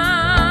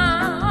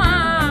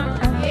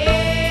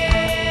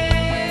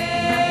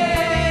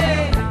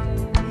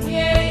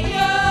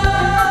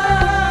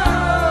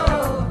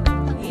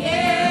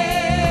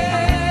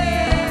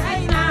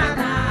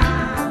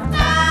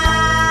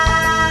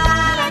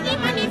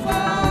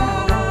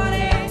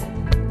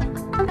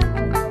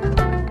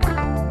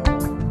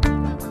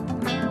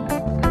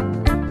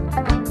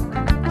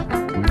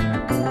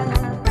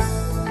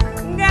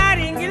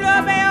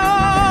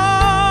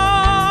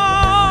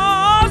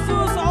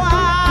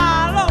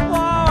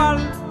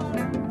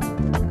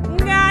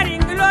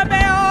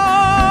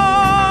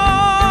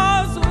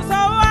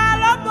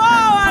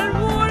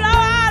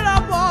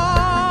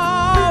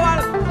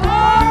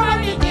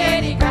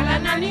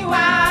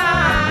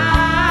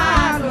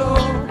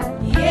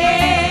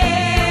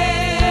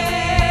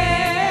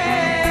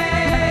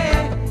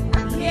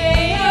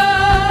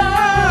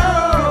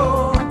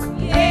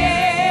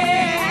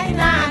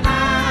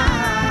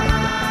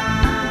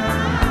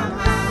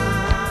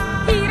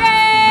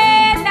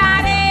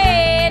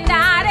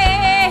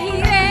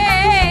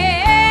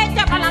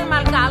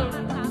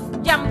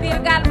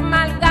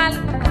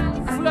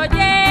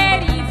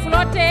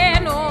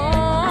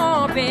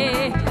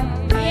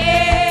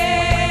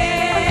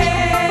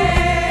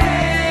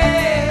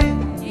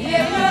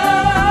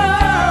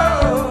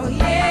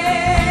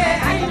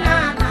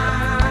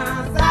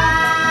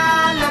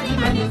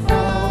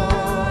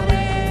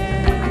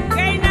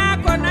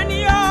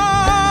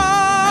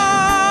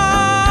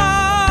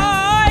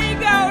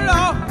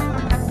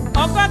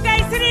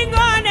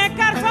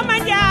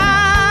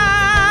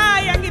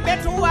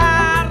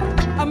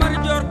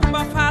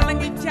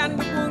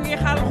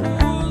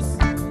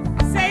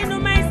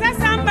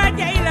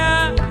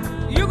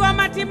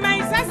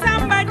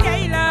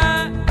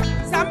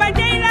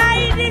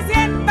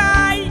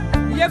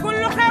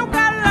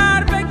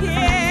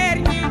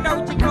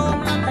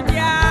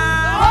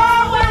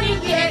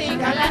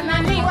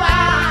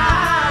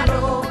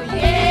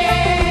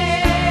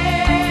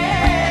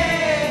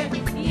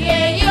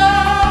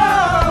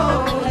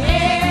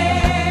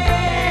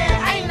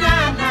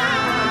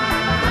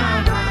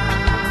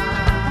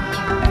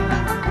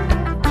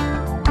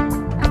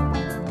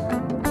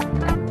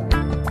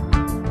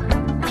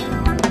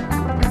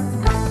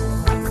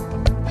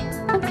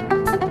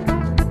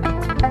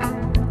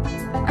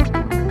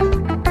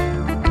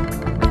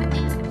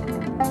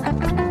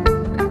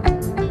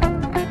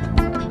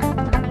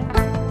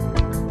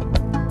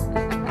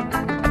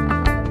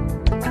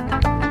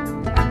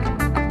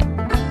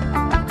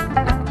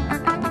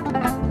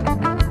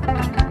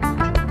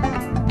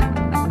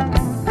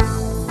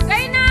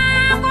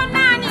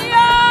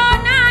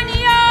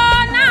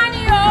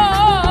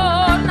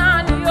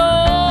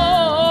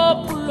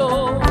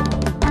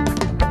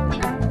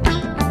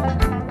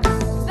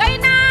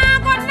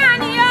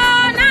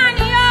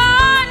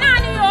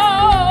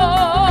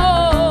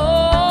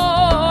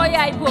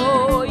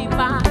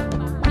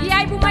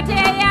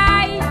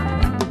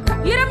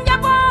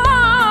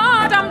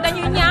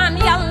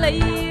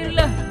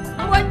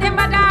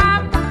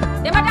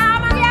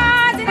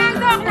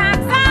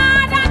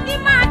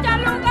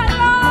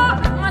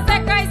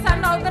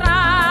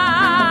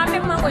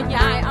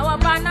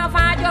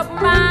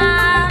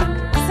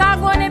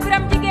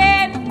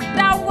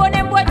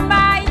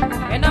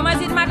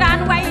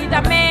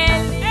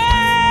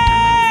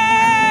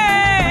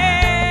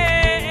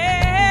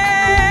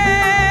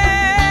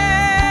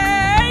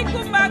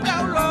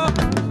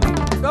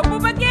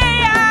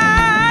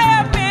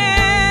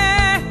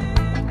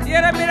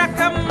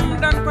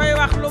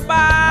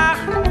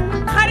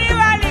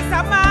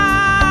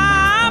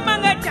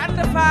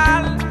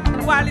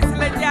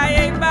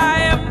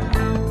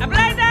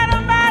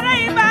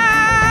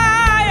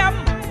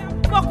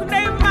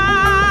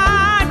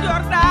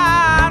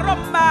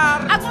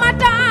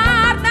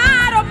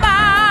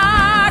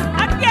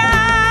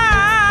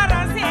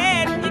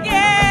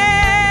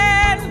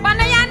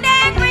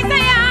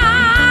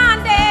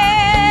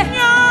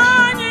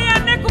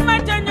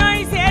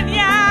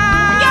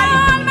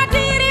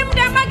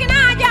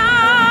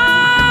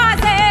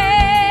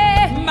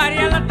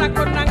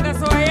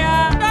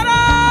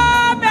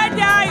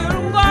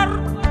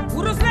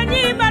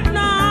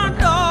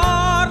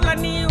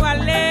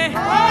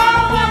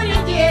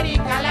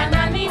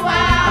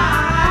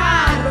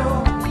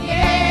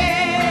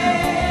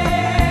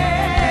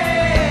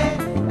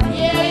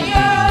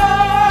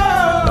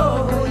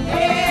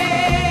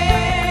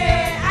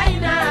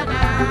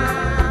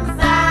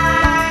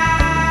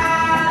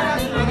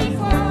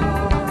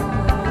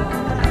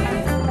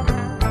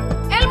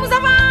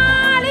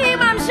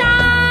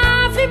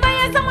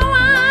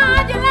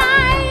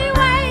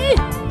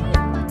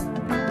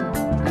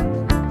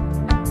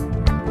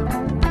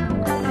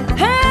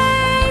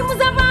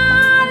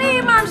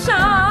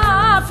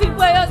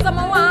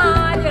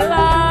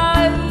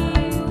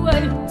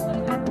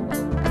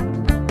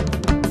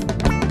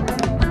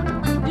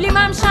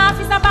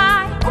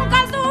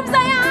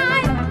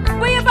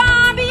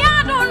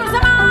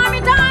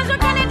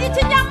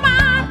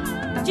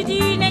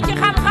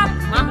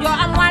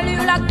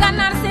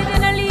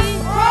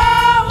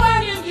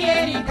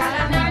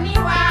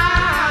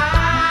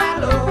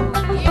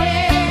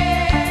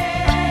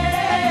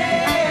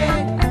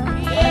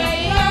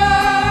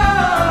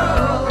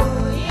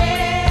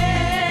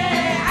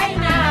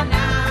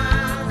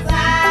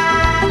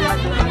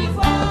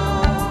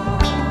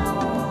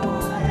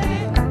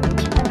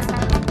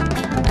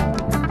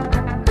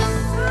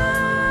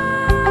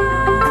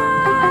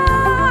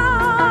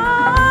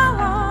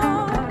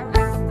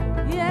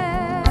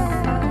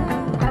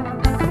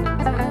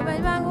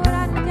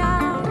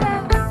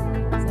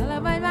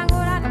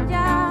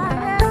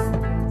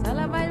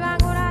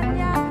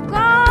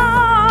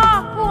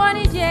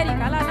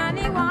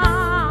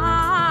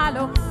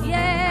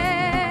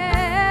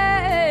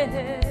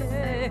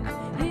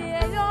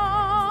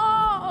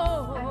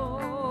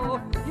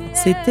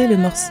C'était le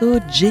morceau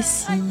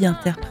Jessie,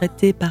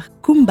 interprété par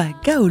Kumba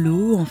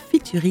Gawlo en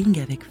featuring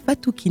avec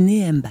Fatou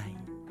Kiné Mbaye.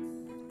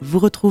 Vous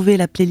retrouvez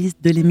la playlist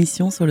de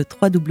l'émission sur le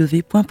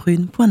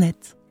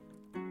www.prune.net.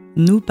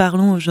 Nous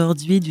parlons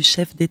aujourd'hui du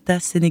chef d'État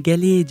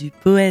sénégalais et du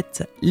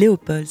poète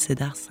Léopold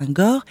Sédar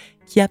Senghor,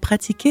 qui a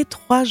pratiqué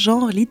 3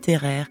 genres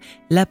littéraires,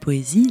 la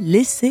poésie,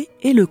 l'essai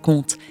et le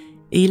conte.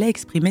 Et il a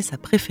exprimé sa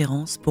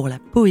préférence pour la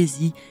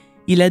poésie.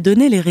 Il a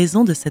donné les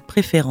raisons de cette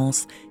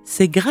préférence.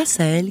 C'est grâce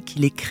à elle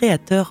qu'il est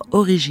créateur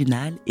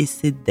original et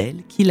c'est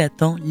d'elle qu'il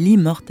attend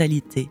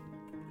l'immortalité.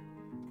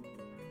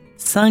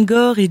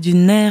 Senghor est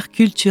d'une ère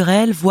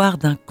culturelle, voire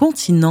d'un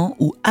continent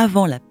où,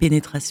 avant la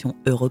pénétration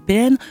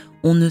européenne,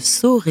 on ne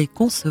saurait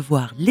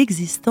concevoir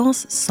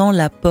l'existence sans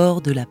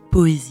l'apport de la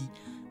poésie.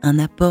 Un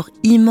apport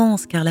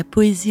immense car la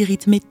poésie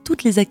rythmait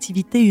toutes les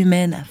activités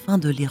humaines afin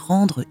de les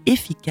rendre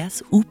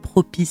efficaces ou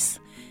propices.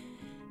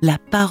 La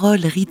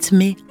parole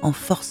rythmée en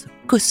force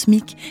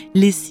cosmique,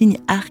 les signes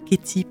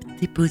archétypes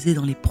déposés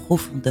dans les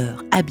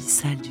profondeurs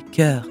abyssales du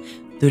cœur,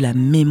 de la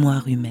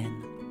mémoire humaine.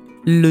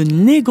 Le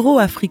négro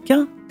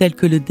africain, tel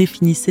que le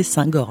définissait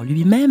Senghor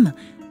lui-même,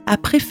 a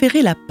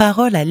préféré la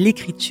parole à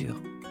l'écriture.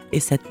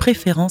 Et cette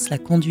préférence l'a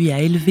conduit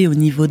à élever au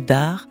niveau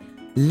d'art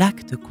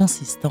l'acte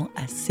consistant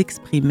à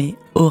s'exprimer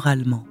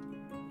oralement.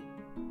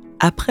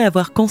 Après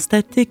avoir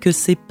constaté que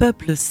ces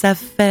peuples savent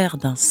faire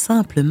d'un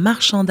simple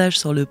marchandage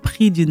sur le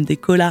prix d'une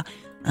décolla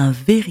un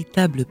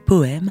véritable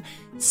poème,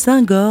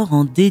 Senghor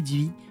en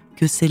déduit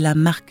que c'est la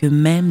marque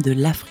même de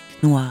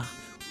l'Afrique noire,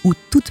 où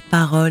toute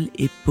parole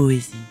est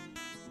poésie.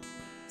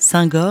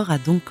 Senghor a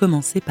donc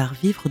commencé par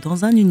vivre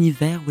dans un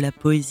univers où la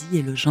poésie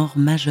est le genre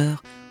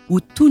majeur, où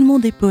tout le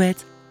monde est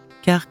poète,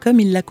 car comme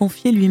il l'a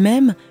confié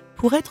lui-même,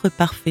 pour être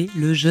parfait,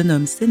 le jeune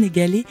homme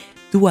sénégalais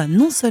doit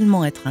non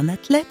seulement être un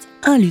athlète,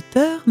 un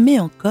lutteur, mais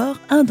encore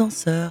un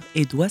danseur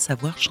et doit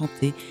savoir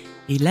chanter.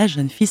 Et la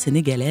jeune fille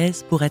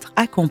sénégalaise, pour être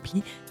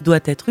accomplie, doit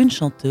être une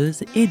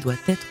chanteuse et doit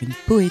être une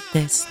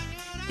poétesse.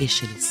 Et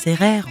chez les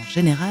Sérères, en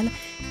général,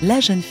 la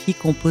jeune fille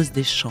compose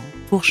des chants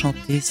pour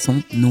chanter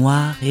son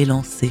noir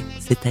élancé,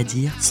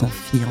 c'est-à-dire son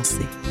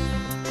fiancé.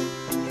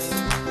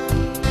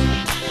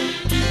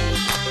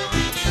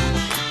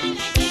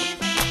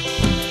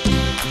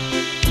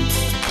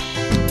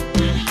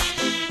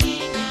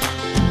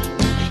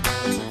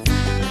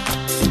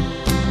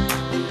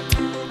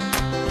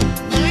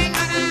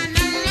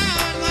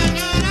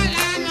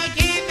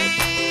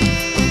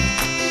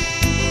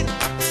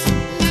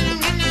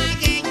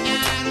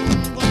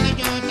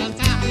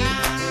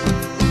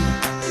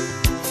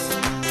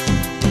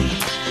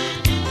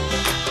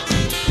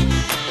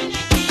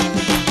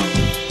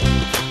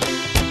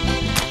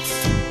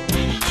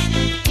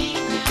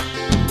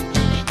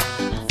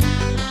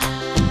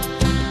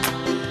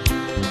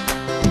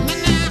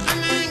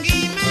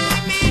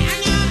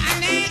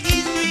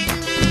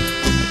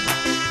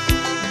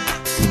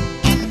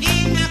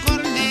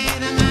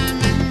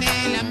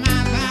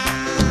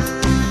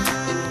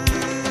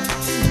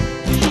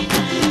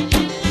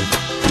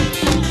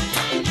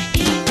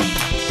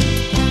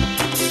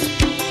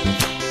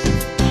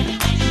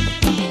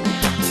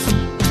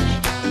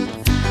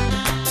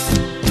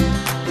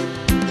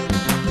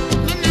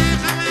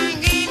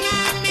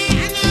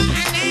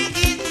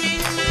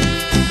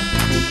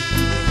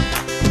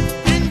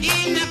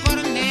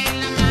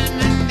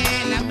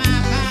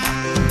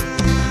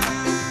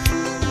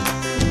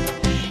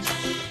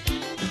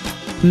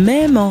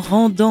 Même en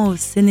rendant au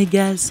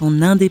Sénégal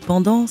son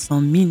indépendance en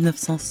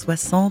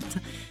 1960,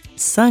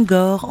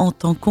 Senghor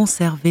entend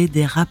conserver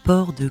des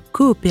rapports de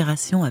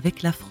coopération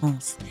avec la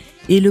France.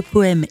 Et le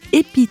poème «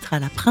 Épître à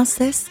la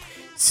princesse »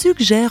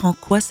 suggère en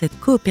quoi cette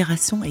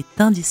coopération est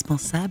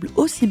indispensable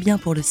aussi bien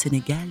pour le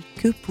Sénégal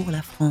que pour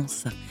la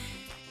France.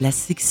 La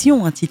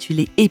section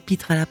intitulée «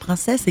 Épître à la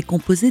princesse » est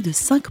composée de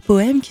 5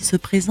 poèmes qui se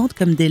présentent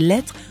comme des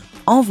lettres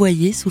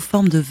envoyées sous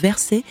forme de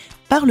versets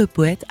par le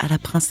poète à la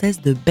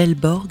princesse de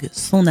Belleborgue,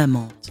 son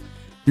amante.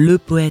 Le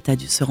poète a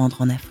dû se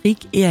rendre en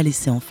Afrique et a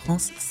laissé en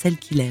France celle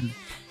qu'il aime.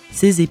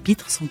 Ces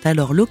épîtres sont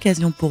alors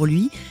l'occasion pour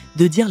lui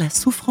de dire la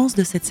souffrance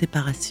de cette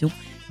séparation,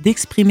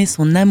 d'exprimer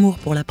son amour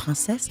pour la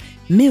princesse,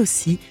 mais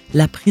aussi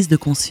la prise de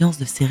conscience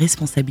de ses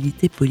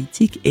responsabilités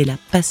politiques et la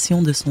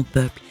passion de son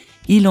peuple.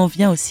 Il en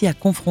vient aussi à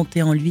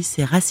confronter en lui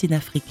ses racines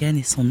africaines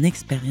et son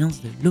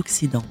expérience de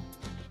l'Occident.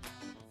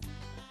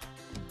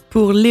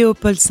 Pour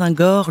Léopold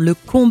Senghor, le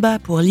combat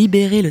pour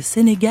libérer le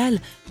Sénégal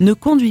ne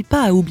conduit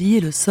pas à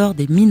oublier le sort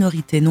des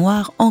minorités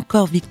noires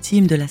encore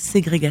victimes de la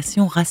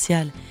ségrégation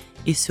raciale.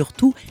 Et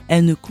surtout,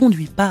 elle ne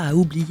conduit pas à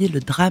oublier le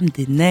drame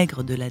des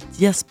nègres de la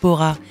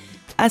diaspora.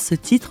 À ce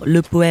titre,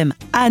 le poème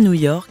 « À New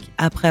York »,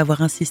 après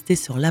avoir insisté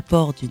sur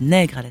l'apport du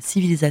nègre à la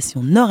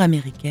civilisation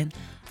nord-américaine,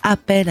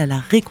 appelle à la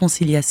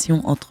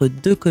réconciliation entre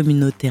deux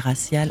communautés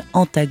raciales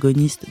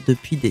antagonistes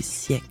depuis des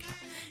siècles.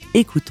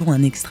 Écoutons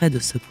un extrait de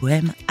ce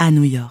poème « À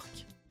New York ».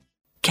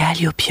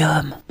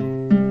 Calliopium.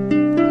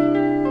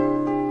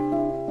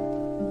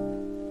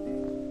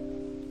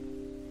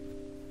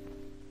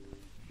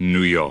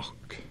 New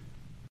York.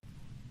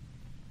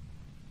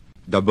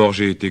 D'abord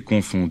j'ai été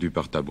confondu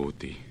par ta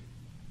beauté.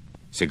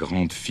 ces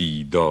grandes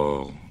filles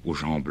d'or aux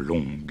jambes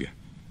longues.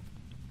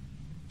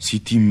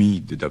 Si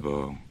timide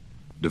d'abord,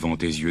 devant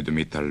tes yeux de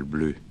métal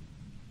bleu,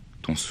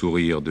 ton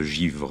sourire de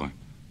givre,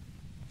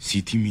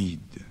 si timide.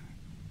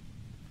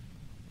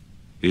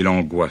 Et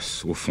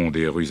l'angoisse au fond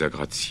des rues à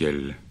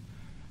gratte-ciel,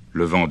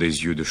 levant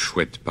des yeux de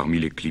chouette parmi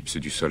l'éclipse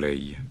du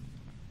soleil.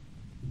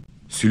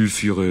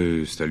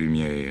 Sulfureuse ta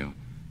lumière,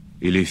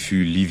 et les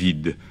fûts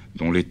livides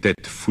dont les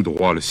têtes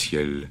foudroient le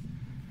ciel,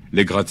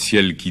 les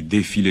gratte-ciel qui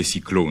défient les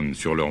cyclones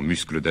sur leurs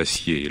muscles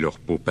d'acier et leurs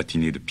peaux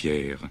patinées de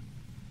pierre.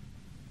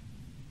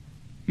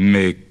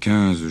 Mais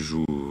 15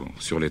 jours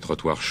sur les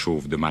trottoirs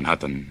chauves de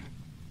Manhattan.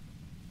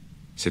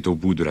 C'est au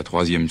bout de la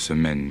 3e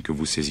semaine que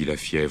vous saisit la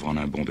fièvre en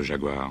un bond de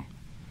jaguar.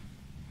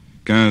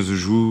 15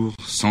 jours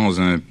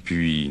sans un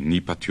puits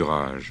ni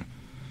pâturage,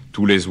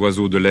 tous les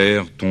oiseaux de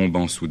l'air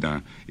tombant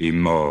soudain et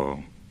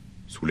morts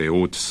sous les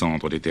hautes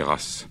cendres des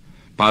terrasses.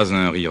 Pas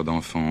un rire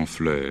d'enfant en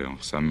fleurs,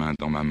 sa main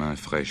dans ma main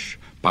fraîche,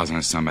 pas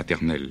un sein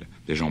maternel,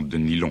 des jambes de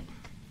nylon,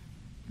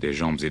 des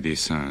jambes et des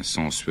seins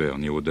sans sueur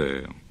ni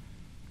odeur.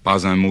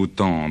 Pas un mot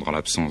tendre en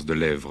l'absence de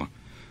lèvres,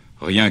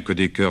 rien que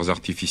des cœurs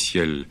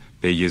artificiels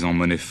payés en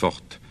monnaie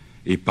forte,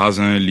 et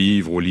pas un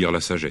livre où lire la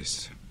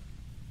sagesse.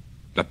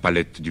 La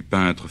palette du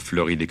peintre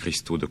fleurit des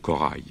cristaux de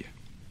corail.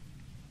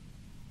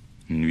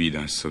 Nuit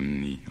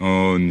d'insomnie,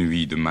 oh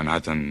nuit de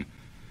Manhattan,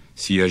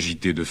 si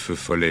agitée de feux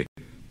follets,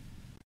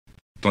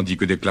 tandis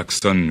que des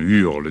klaxons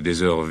hurlent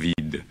des heures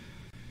vides,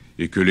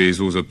 et que les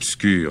eaux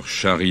obscures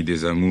charrient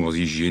des amours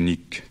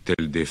hygiéniques,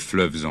 tels des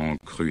fleuves en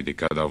crue des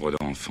cadavres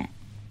d'enfants.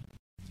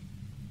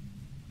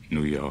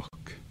 New York.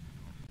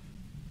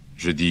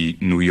 Je dis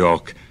New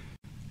York,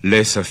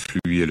 laisse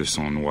affluer le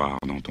sang noir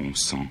dans ton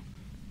sang,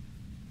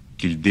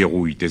 qu'il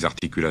dérouille tes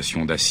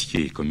articulations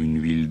d'acier comme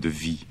une huile de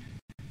vie,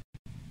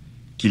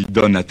 qu'il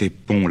donne à tes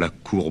ponts la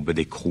courbe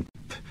des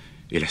croupes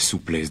et la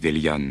souplesse des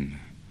lianes.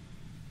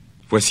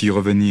 Voici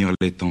revenir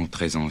les temps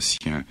très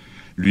anciens,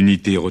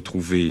 l'unité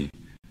retrouvée,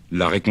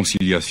 la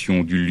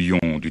réconciliation du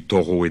lion, du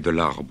taureau et de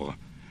l'arbre,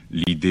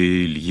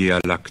 l'idée liée à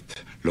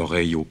l'acte,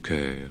 l'oreille au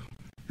cœur,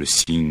 le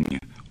signe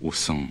au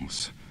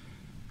sens.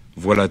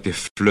 Voilà tes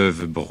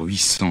fleuves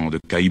bruissants de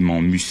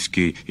caïmans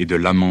musqués et de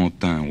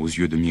lamantins aux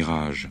yeux de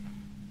mirage,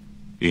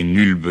 et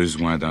nul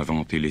besoin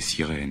d'inventer les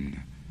sirènes.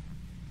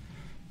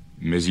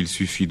 Mais il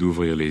suffit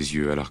d'ouvrir les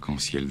yeux à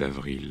l'arc-en-ciel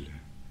d'avril,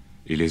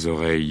 et les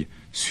oreilles,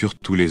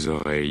 surtout les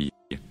oreilles,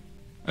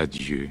 à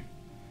Dieu,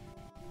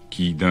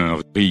 qui d'un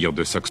rire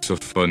de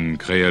saxophone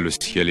créa le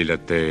ciel et la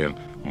terre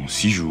en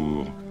 6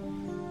 jours,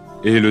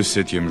 et le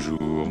 7e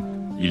jour,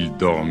 il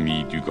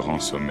dormit du grand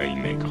sommeil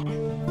nègre.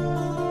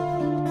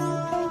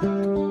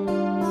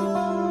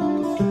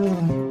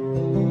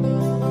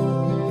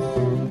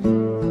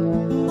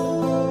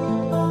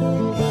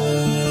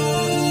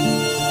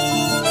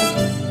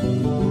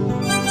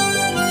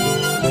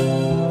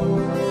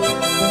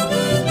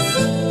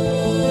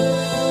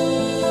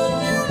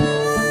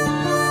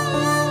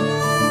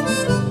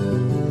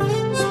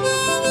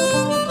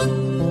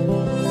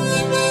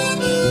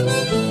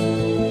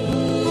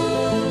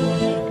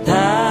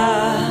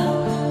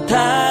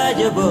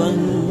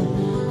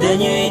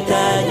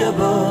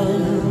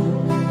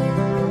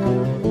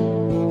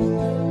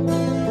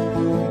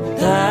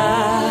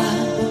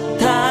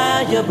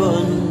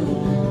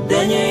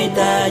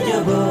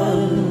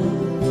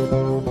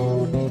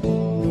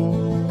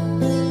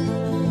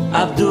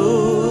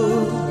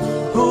 Abdou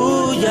hu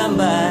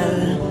jambal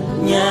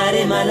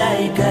ñaari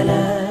malaika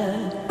la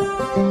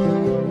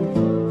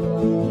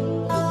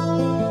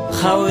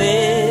xawe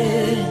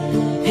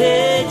he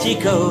ci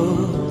kaw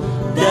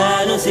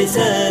daanu si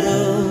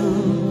sërum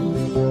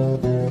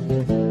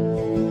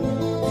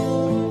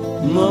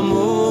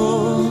momu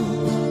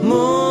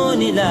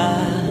moni la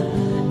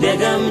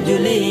degam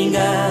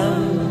julingam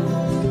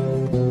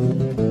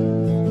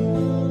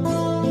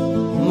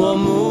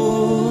momu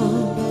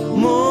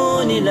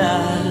monila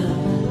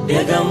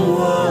degam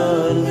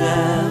wonga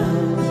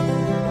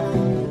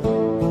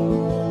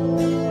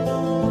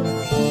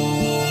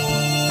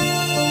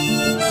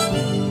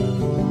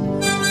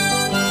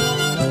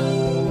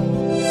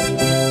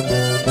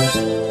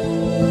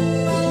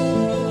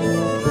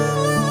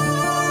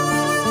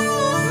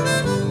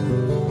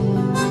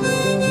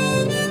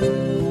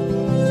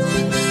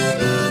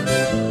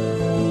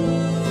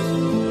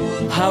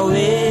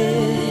hawe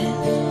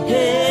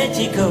he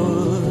chiko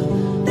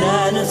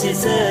dano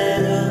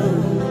sisero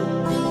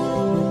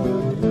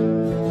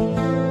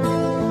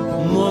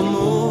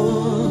momu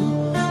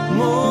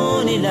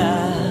monila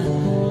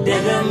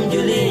degam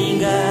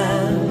julinga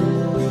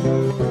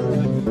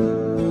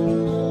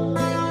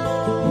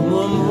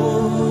momu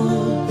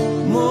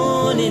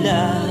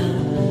monila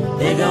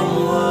degam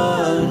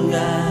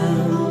wonga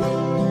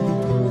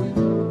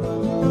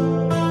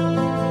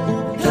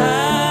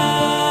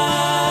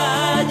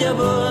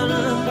tajabon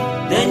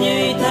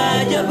denyui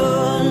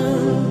tajabon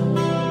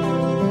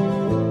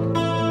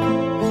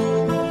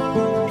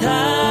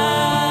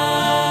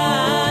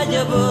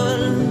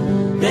tajabon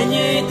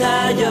denyui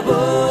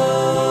tajabon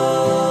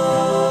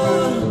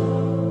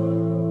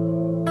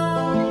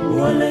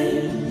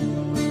walay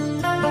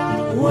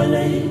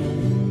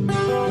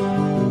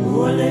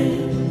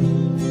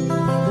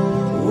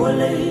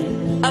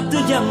du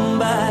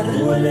jàmbaar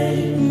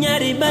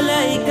ñaari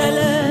balay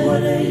kala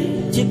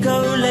ci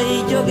kaw lay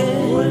jóge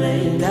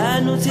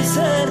daanu ci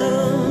sër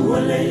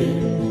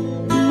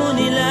mu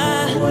ni la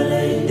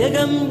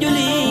dégam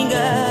juli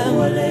nga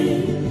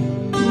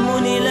mu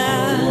ni la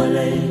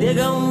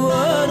dégam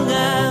wóor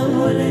nga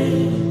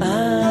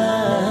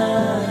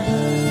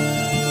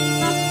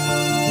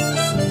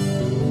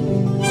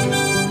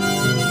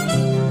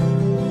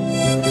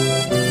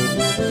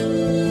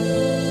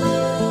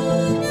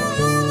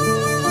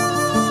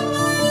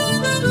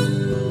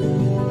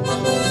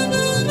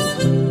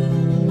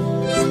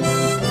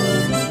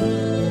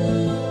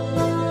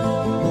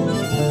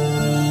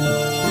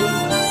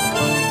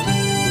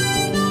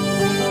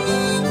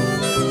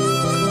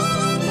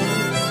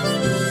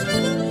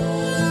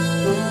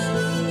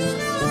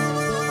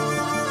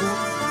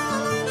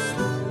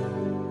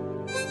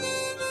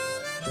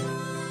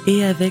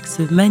Et avec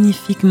ce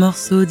magnifique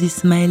morceau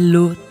d'Ismaël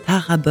Lo,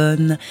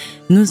 Tarabonne,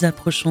 nous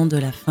approchons de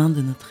la fin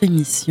de notre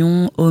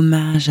émission.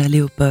 Hommage à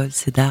Léopold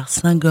Sédar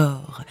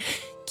Senghor,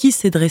 qui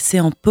s'est dressé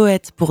en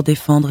poète pour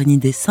défendre une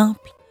idée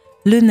simple.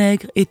 Le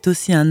nègre est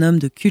aussi un homme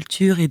de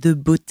culture et de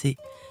beauté.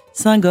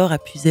 Senghor a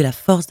puisé la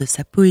force de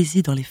sa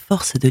poésie dans les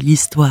forces de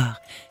l'histoire.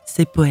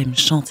 Ses poèmes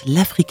chantent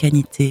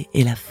l'africanité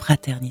et la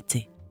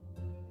fraternité.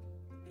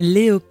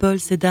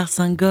 Léopold Sédar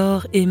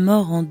Senghor est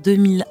mort en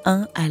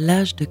 2001 à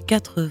l'âge de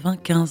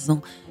 95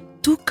 ans,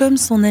 tout comme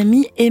son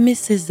ami Aimé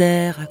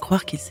Césaire, à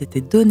croire qu'ils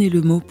s'étaient donné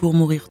le mot pour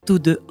mourir tous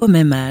deux au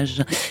même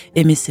âge.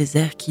 Aimé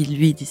Césaire qui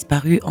lui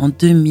disparut en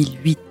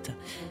 2008.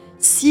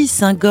 Si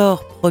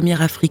Senghor,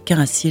 premier Africain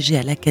à siéger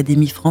à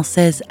l'Académie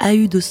française, a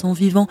eu de son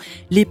vivant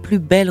les plus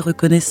belles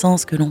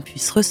reconnaissances que l'on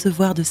puisse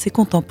recevoir de ses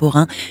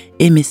contemporains,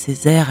 Aimé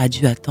Césaire a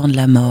dû attendre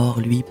la mort,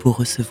 lui, pour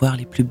recevoir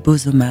les plus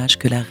beaux hommages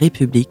que la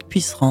République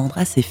puisse rendre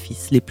à ses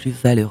fils les plus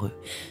valeureux.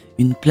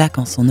 Une plaque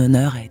en son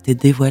honneur a été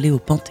dévoilée au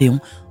Panthéon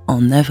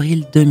en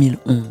avril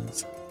 2011.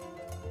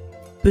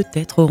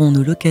 Peut-être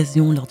aurons-nous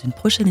l'occasion, lors d'une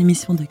prochaine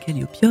émission de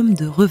Calliopium,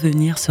 de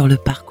revenir sur le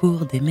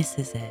parcours d'Aimé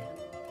Césaire.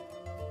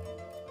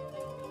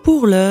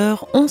 Pour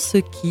l'heure, on se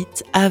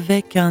quitte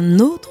avec un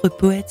autre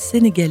poète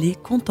sénégalais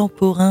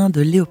contemporain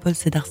de Léopold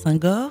Sédar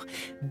Senghor,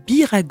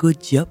 Birago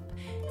Diop,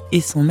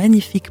 et son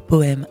magnifique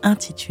poème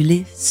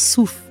intitulé «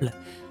 Souffle ».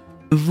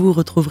 Vous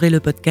retrouverez le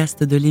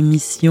podcast de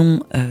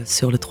l'émission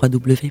sur le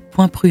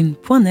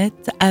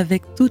www.prune.net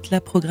avec toute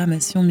la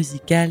programmation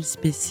musicale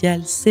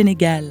spéciale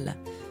Sénégal.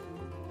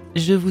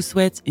 Je vous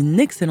souhaite une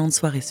excellente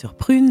soirée sur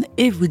Prune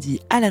et vous dis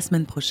à la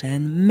semaine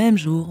prochaine, même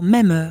jour,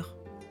 même heure.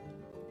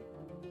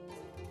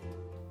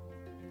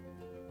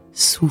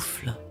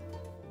 Souffle.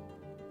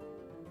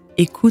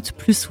 Écoute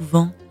plus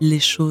souvent les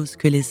choses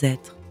que les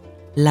êtres.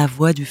 La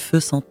voix du feu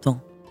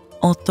s'entend.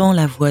 Entends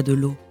la voix de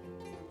l'eau.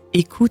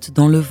 Écoute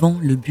dans le vent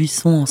le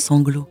buisson en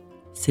sanglots.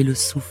 C'est le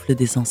souffle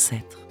des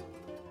ancêtres.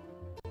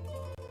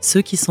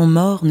 Ceux qui sont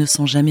morts ne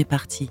sont jamais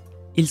partis.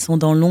 Ils sont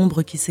dans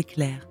l'ombre qui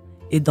s'éclaire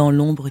et dans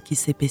l'ombre qui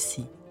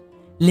s'épaissit.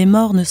 Les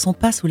morts ne sont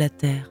pas sous la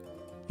terre.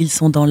 Ils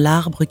sont dans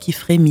l'arbre qui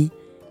frémit.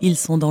 Ils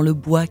sont dans le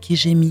bois qui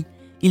gémit.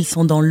 Ils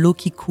sont dans l'eau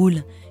qui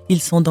coule.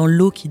 Ils sont dans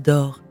l'eau qui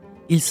dort,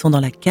 ils sont dans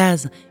la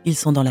case, ils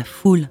sont dans la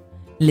foule,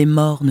 les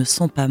morts ne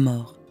sont pas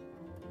morts.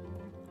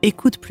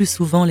 Écoute plus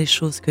souvent les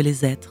choses que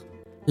les êtres,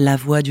 la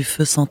voix du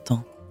feu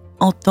s'entend,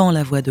 entends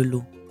la voix de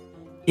l'eau.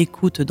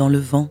 Écoute dans le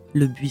vent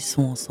le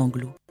buisson en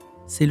sanglots,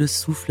 c'est le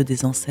souffle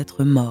des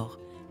ancêtres morts,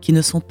 qui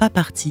ne sont pas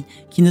partis,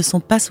 qui ne sont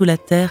pas sous la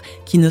terre,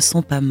 qui ne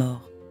sont pas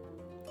morts.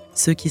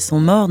 Ceux qui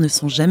sont morts ne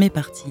sont jamais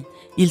partis,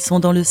 ils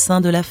sont dans le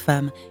sein de la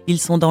femme, ils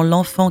sont dans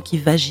l'enfant qui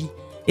vagit,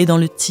 et dans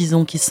le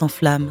tison qui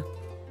s'enflamme.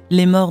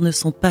 Les morts ne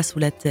sont pas sous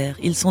la terre,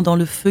 ils sont dans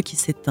le feu qui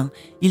s'éteint,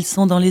 ils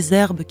sont dans les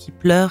herbes qui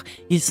pleurent,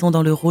 ils sont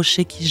dans le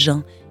rocher qui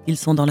geint, ils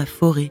sont dans la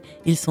forêt,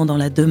 ils sont dans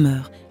la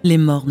demeure, les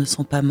morts ne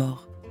sont pas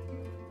morts.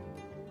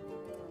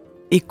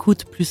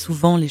 Écoute plus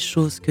souvent les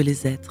choses que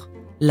les êtres,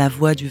 la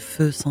voix du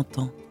feu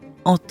s'entend,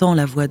 entends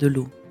la voix de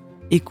l'eau,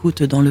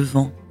 écoute dans le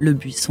vent le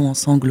buisson en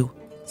sanglots,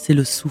 c'est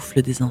le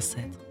souffle des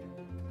ancêtres.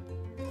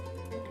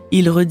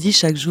 Il redit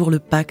chaque jour le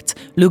pacte,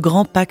 le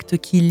grand pacte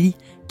qui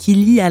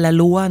lie à la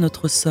loi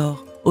notre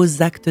sort,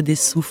 aux actes des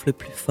souffles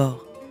plus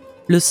forts.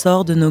 Le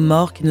sort de nos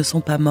morts qui ne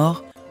sont pas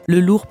morts, le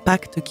lourd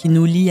pacte qui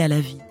nous lie à la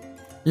vie,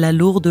 la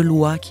lourde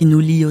loi qui nous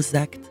lie aux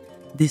actes,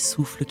 des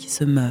souffles qui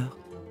se meurent,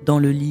 dans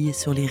le lit et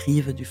sur les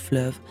rives du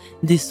fleuve,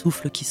 des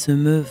souffles qui se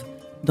meuvent,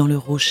 dans le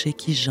rocher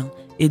qui geint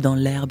et dans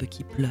l'herbe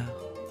qui pleure.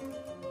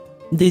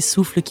 Des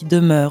souffles qui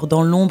demeurent,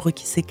 dans l'ombre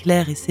qui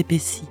s'éclaire et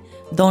s'épaissit,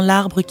 dans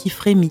l'arbre qui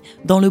frémit,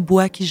 dans le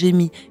bois qui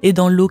gémit, et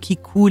dans l'eau qui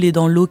coule et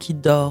dans l'eau qui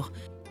dort.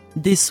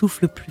 Des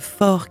souffles plus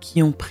forts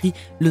qui ont pris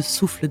le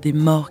souffle des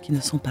morts qui ne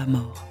sont pas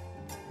morts.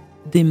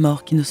 Des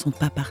morts qui ne sont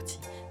pas partis,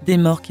 des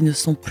morts qui ne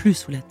sont plus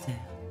sous la terre.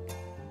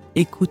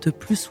 Écoute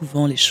plus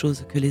souvent les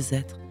choses que les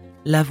êtres,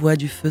 la voix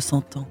du feu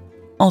s'entend,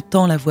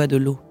 entends la voix de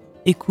l'eau,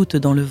 écoute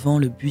dans le vent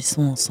le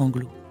buisson en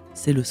sanglots,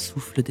 c'est le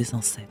souffle des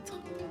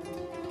ancêtres.